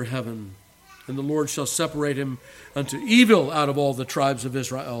under heaven. And the Lord shall separate him unto evil out of all the tribes of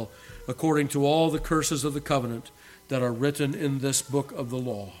Israel, according to all the curses of the covenant that are written in this book of the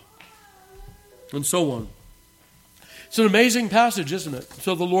law. And so on. It's an amazing passage, isn't it?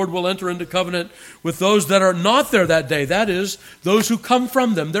 So the Lord will enter into covenant with those that are not there that day. That is, those who come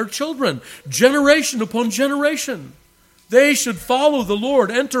from them, their children, generation upon generation. They should follow the Lord,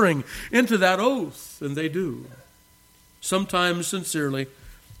 entering into that oath, and they do. Sometimes sincerely,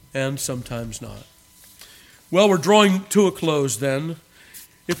 and sometimes not. Well, we're drawing to a close then.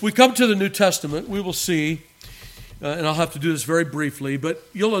 If we come to the New Testament, we will see, and I'll have to do this very briefly, but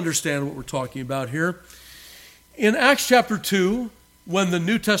you'll understand what we're talking about here. In Acts chapter 2, when the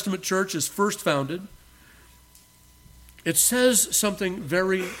New Testament church is first founded, it says something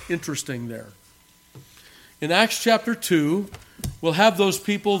very interesting there. In Acts chapter 2, we'll have those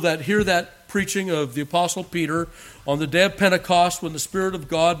people that hear that preaching of the Apostle Peter on the day of Pentecost, when the Spirit of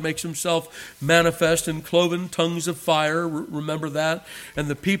God makes himself manifest in cloven tongues of fire. Remember that? And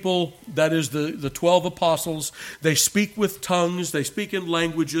the people, that is the 12 apostles, they speak with tongues, they speak in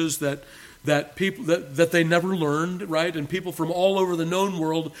languages that they never learned, right? And people from all over the known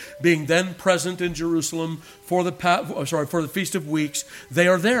world being then present in Jerusalem for the Feast of Weeks, they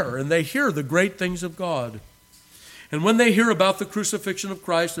are there and they hear the great things of God. And when they hear about the crucifixion of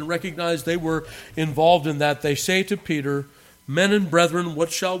Christ and recognize they were involved in that, they say to Peter, Men and brethren,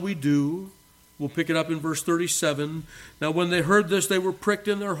 what shall we do? We'll pick it up in verse 37. Now when they heard this, they were pricked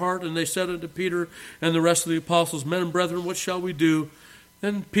in their heart, and they said unto Peter and the rest of the apostles, Men and brethren, what shall we do?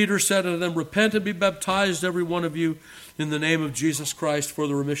 Then Peter said unto them, Repent and be baptized, every one of you, in the name of Jesus Christ, for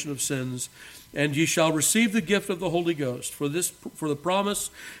the remission of sins, and ye shall receive the gift of the Holy Ghost. For the promise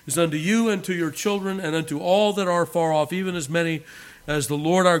is unto you and to your children, and unto all that are far off, even as many as the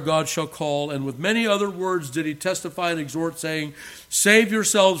Lord our God shall call. And with many other words did he testify and exhort, saying, Save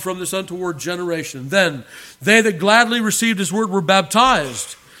yourselves from this untoward generation. Then they that gladly received his word were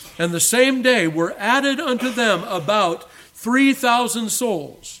baptized, and the same day were added unto them about 3,000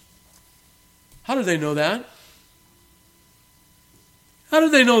 souls. How did they know that? How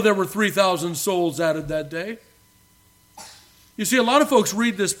did they know there were 3,000 souls added that day? You see, a lot of folks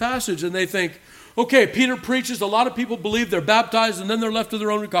read this passage and they think, okay, Peter preaches, a lot of people believe, they're baptized, and then they're left to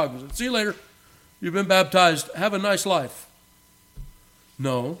their own recognizance. See you later. You've been baptized. Have a nice life.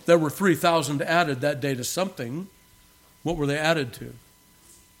 No, there were 3,000 added that day to something. What were they added to?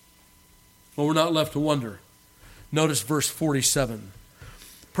 Well, we're not left to wonder. Notice verse 47.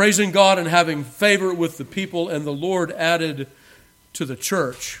 Praising God and having favor with the people, and the Lord added to the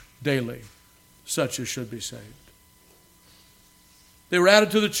church daily such as should be saved. They were added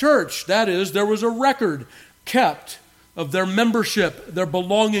to the church. That is, there was a record kept of their membership, their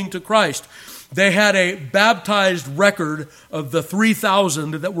belonging to Christ. They had a baptized record of the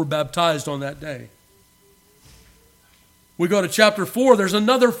 3,000 that were baptized on that day. We go to chapter 4, there's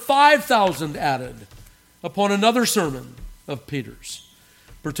another 5,000 added upon another sermon of Peter's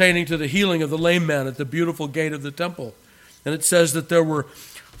pertaining to the healing of the lame man at the beautiful gate of the temple. And it says that there were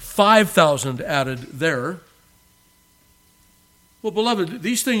 5,000 added there. Well, beloved,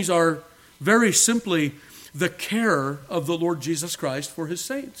 these things are very simply the care of the Lord Jesus Christ for his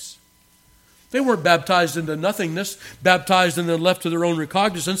saints. They weren't baptized into nothingness, baptized and then left to their own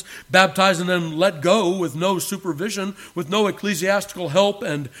recognizance, baptized and then let go with no supervision, with no ecclesiastical help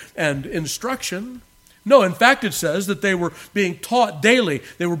and instruction. No, in fact, it says that they were being taught daily.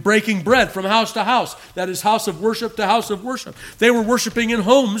 They were breaking bread from house to house. That is, house of worship to house of worship. They were worshiping in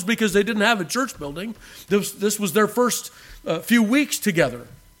homes because they didn't have a church building. This was their first few weeks together,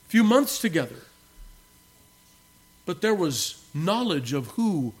 few months together. But there was knowledge of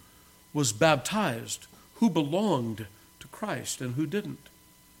who was baptized, who belonged to Christ and who didn't.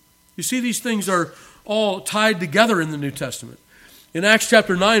 You see, these things are all tied together in the New Testament. In Acts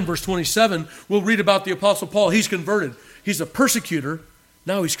chapter 9, verse 27, we'll read about the Apostle Paul. He's converted. He's a persecutor.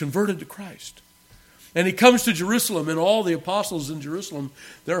 Now he's converted to Christ. And he comes to Jerusalem, and all the apostles in Jerusalem,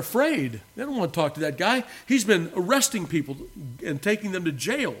 they're afraid. They don't want to talk to that guy. He's been arresting people and taking them to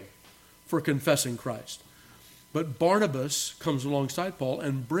jail for confessing Christ. But Barnabas comes alongside Paul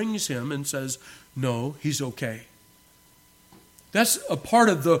and brings him and says, no, he's okay. That's a part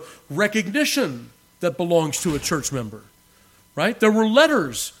of the recognition that belongs to a church member, right? There were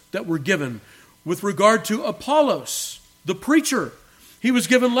letters that were given with regard to Apollos, the preacher. He was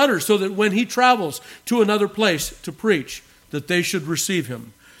given letters so that when he travels to another place to preach, that they should receive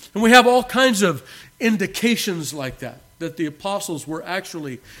him. And we have all kinds of indications like that the apostles were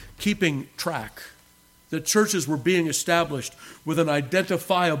actually keeping track. The churches were being established with an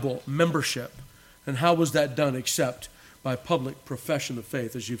identifiable membership. And how was that done except by public profession of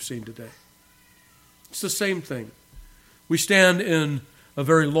faith, as you've seen today? It's the same thing. We stand in a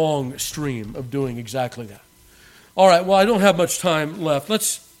very long stream of doing exactly that. All right, well, I don't have much time left.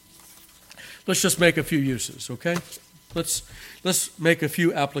 Let's just make a few uses, okay? Let's make a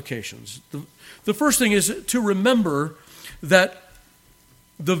few applications. The first thing is to remember that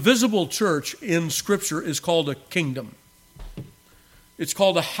the visible church in Scripture is called a kingdom. It's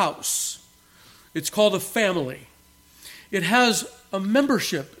called a house. It's called a family. It has a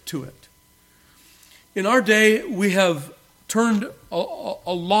membership to it. In our day, we have turned a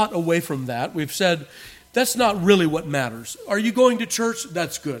lot away from that. We've said, that's not really what matters. Are you going to church?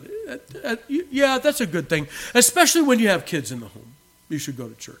 That's good. Yeah, that's a good thing. Especially when you have kids in the home. You should go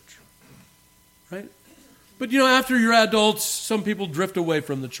to church. Right? But after you're adults, some people drift away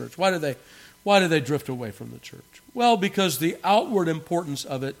from the church. Why do they drift away from the church? Well, because the outward importance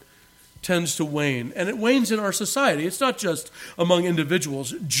of it tends to wane. And it wanes in our society. It's not just among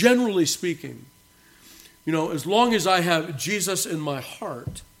individuals. Generally speaking, as long as I have Jesus in my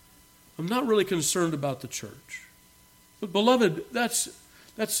heart, I'm not really concerned about the church. But beloved, that's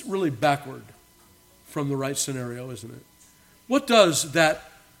really backward from the right scenario, isn't it? What does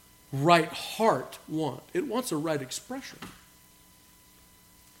that right heart want? It wants a right expression.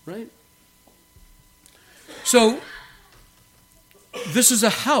 Right? So, this is a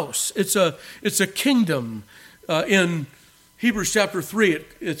house. It's a kingdom. In Hebrews chapter 3,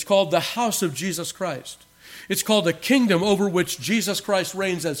 it's called the house of Jesus Christ. It's called a kingdom over which Jesus Christ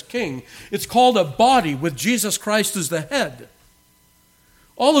reigns as king. It's called a body with Jesus Christ as the head.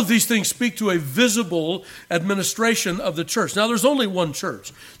 All of these things speak to a visible administration of the church. Now, there's only one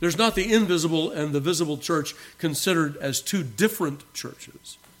church. There's not the invisible and the visible church considered as two different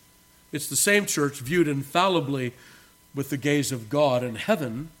churches. It's the same church viewed infallibly with the gaze of God in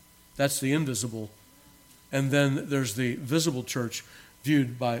heaven. That's the invisible. And then there's the visible church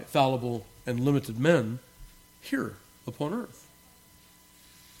viewed by fallible and limited men here upon earth.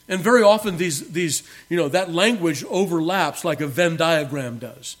 And very often these that language overlaps like a Venn diagram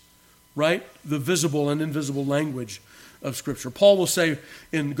does, right? The visible and invisible language of Scripture. Paul will say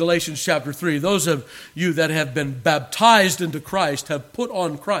in Galatians chapter 3, those of you that have been baptized into Christ have put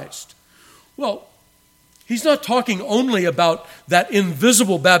on Christ. Well, he's not talking only about that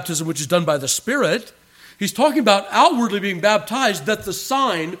invisible baptism which is done by the Spirit. He's talking about outwardly being baptized, that the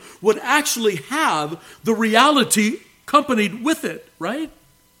sign would actually have the reality accompanied with it, right?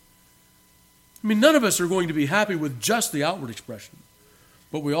 I mean, none of us are going to be happy with just the outward expression,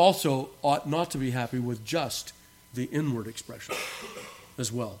 but we also ought not to be happy with just the inward expression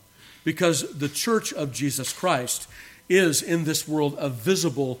as well. Because the church of Jesus Christ is in this world a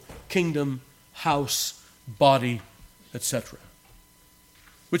visible kingdom, house, body, etc.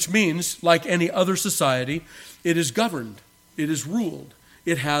 Which means, like any other society, it is governed, it is ruled,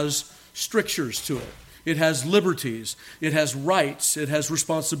 it has strictures to it. It has liberties, it has rights, it has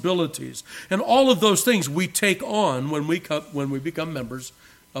responsibilities. And all of those things we take on when we become members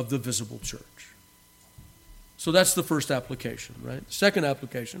of the visible church. So that's the first application, right? The second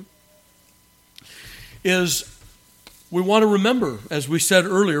application is we want to remember, as we said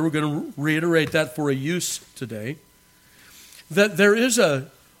earlier, we're going to reiterate that for a use today, that there is a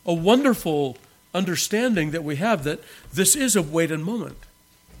wonderful understanding that we have that this is a wait and moment.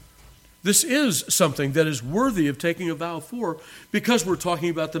 This is something that is worthy of taking a vow for, because we're talking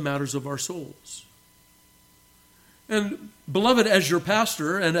about the matters of our souls. And beloved, as your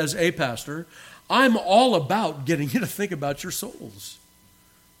pastor and as a pastor, I'm all about getting you to think about your souls.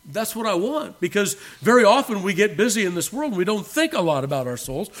 That's what I want, because very often we get busy in this world and we don't think a lot about our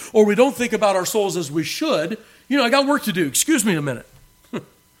souls, or we don't think about our souls as we should. I got work to do. Excuse me a minute.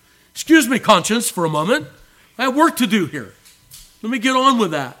 Excuse me, conscience, for a moment. I have work to do here. Let me get on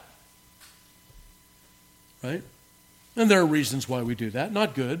with that. Right? And there are reasons why we do that.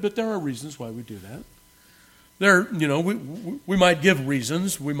 Not good, but there are reasons why we do that. We might give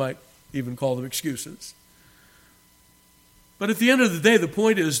reasons. We might even call them excuses. But at the end of the day, the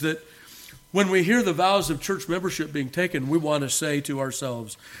point is that when we hear the vows of church membership being taken, we want to say to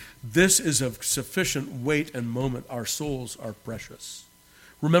ourselves, this is of sufficient weight and moment. Our souls are precious.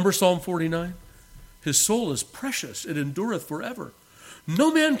 Remember Psalm 49? His soul is precious. It endureth forever.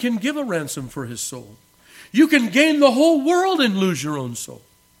 No man can give a ransom for his soul. You can gain the whole world and lose your own soul.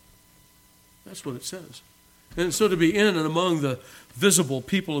 That's what it says. And so to be in and among the visible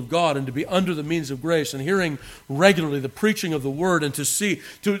people of God, and to be under the means of grace and hearing regularly the preaching of the word, and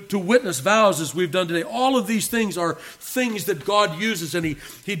to witness vows as we've done today, all of these things are things that God uses, and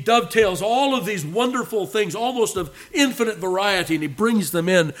he dovetails all of these wonderful things, almost of infinite variety, and he brings them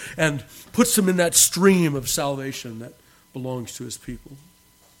in and puts them in that stream of salvation that belongs to his people.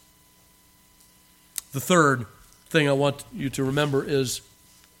 The third thing I want you to remember is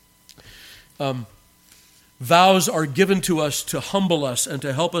vows are given to us to humble us and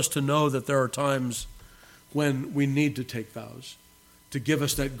to help us to know that there are times when we need to take vows, to give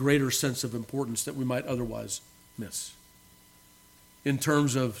us that greater sense of importance that we might otherwise miss, in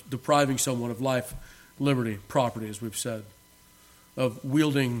terms of depriving someone of life, liberty, property, as we've said, of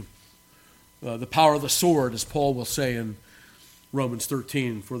wielding the power of the sword, as Paul will say in Romans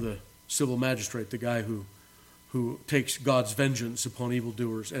 13, for the civil magistrate, the guy who takes God's vengeance upon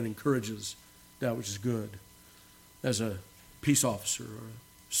evildoers and encourages that which is good, as a peace officer or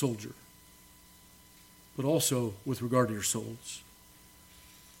a soldier, but also with regard to your souls.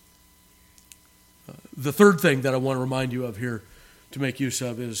 The third thing that I want to remind you of here to make use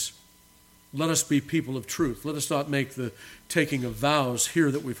of is, let us be people of truth. Let us not make the taking of vows here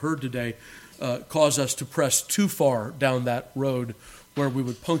that we've heard today cause us to press too far down that road where we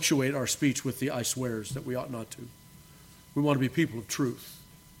would punctuate our speech with the I swears that we ought not to. We want to be people of truth.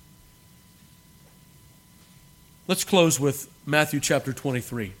 Let's close with Matthew chapter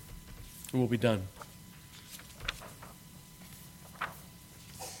 23, and we'll be done.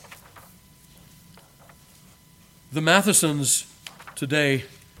 The Mathesons today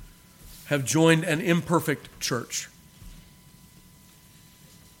have joined an imperfect church,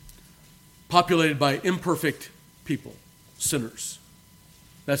 populated by imperfect people, sinners.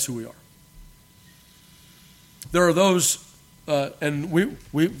 That's who we are. There are those, and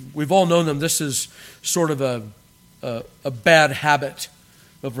we've all known them. This is sort of a bad habit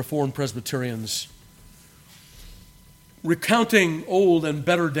of Reformed Presbyterians, recounting old and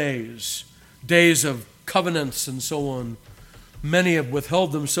better days of covenants and so on. Many have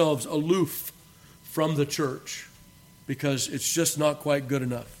withheld themselves aloof from the church because it's just not quite good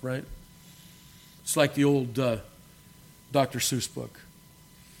enough, right? It's like the old Dr. Seuss book.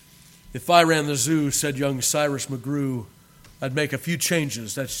 If I ran the zoo, said young Cyrus McGrew, I'd make a few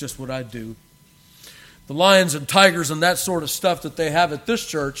changes. That's just what I'd do. The lions and tigers and that sort of stuff that they have at this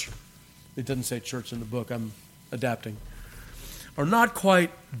church, it doesn't say church in the book, I'm adapting, are not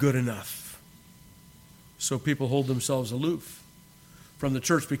quite good enough. So people hold themselves aloof from the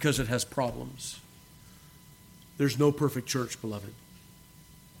church because it has problems. There's no perfect church, beloved.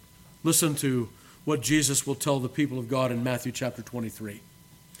 Listen to what Jesus will tell the people of God in Matthew chapter 23.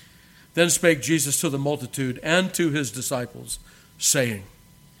 Then spake Jesus to the multitude and to his disciples, saying,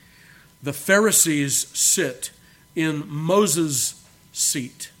 The Pharisees sit in Moses'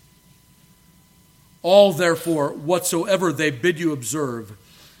 seat. All therefore whatsoever they bid you observe,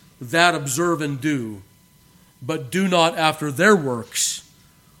 that observe and do, but do not after their works,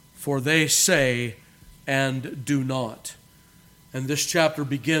 for they say and do not. And this chapter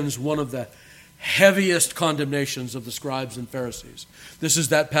begins one of the heaviest condemnations of the scribes and Pharisees. This is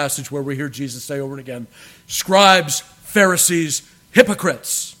that passage where we hear Jesus say over and again, Scribes, Pharisees,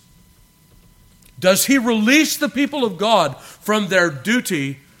 hypocrites. Does he release the people of God from their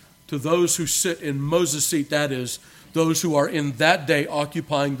duty to those who sit in Moses' seat, that is, those who are in that day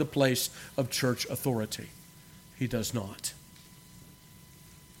occupying the place of church authority? He does not.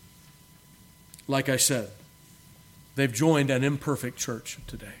 Like I said, they've joined an imperfect church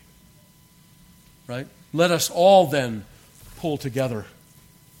today. Right? Let us all then pull together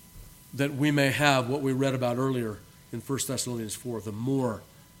that we may have what we read about earlier in 1 Thessalonians 4, the more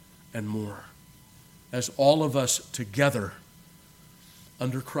and more. As all of us together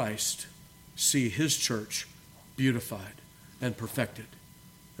under Christ see his church beautified and perfected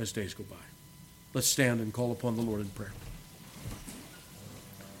as days go by. Let's stand and call upon the Lord in prayer.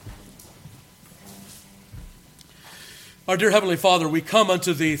 Our dear Heavenly Father, we come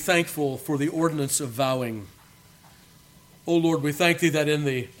unto Thee thankful for the ordinance of vowing. O Lord, we thank Thee that in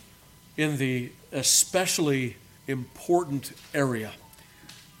the especially important area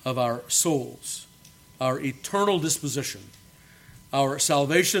of our souls, our eternal disposition, our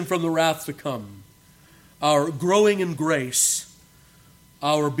salvation from the wrath to come, our growing in grace,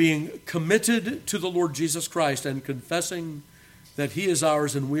 our being committed to the Lord Jesus Christ and confessing that He is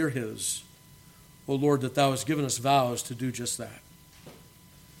ours and we are His, O Lord, that Thou hast given us vows to do just that.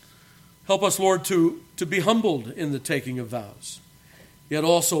 Help us, Lord, to be humbled in the taking of vows. Yet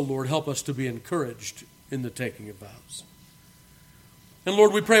also, Lord, help us to be encouraged in the taking of vows. And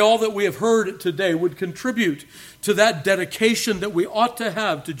Lord, we pray all that we have heard today would contribute to that dedication that we ought to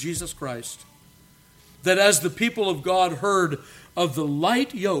have to Jesus Christ. That as the people of God heard of the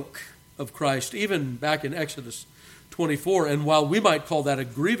light yoke of Christ, even back in Exodus 24, and while we might call that a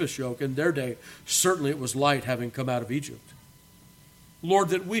grievous yoke in their day, certainly it was light having come out of Egypt. Lord,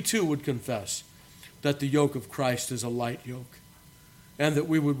 that we too would confess that the yoke of Christ is a light yoke, and that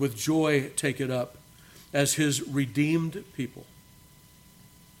we would with joy take it up as His redeemed people.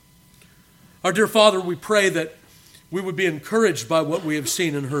 Our dear Father, we pray that we would be encouraged by what we have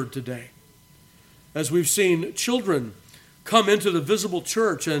seen and heard today. As we've seen children come into the visible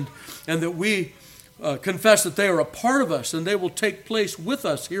church and that we confess that they are a part of us and they will take place with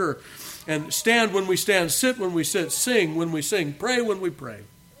us here and stand when we stand, sit when we sit, sing when we sing, pray when we pray,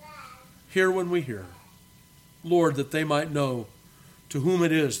 hear when we hear. Lord, that they might know to whom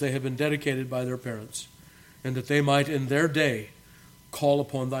it is they have been dedicated by their parents, and that they might in their day call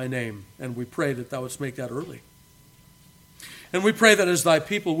upon Thy name. And we pray that Thou wouldst make that early. And we pray that as Thy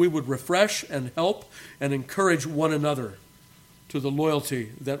people we would refresh and help and encourage one another to the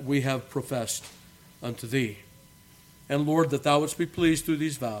loyalty that we have professed unto Thee. And Lord, that Thou wouldst be pleased through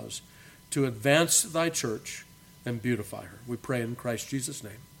these vows to advance Thy church and beautify her. We pray in Christ Jesus'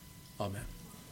 name. Amen.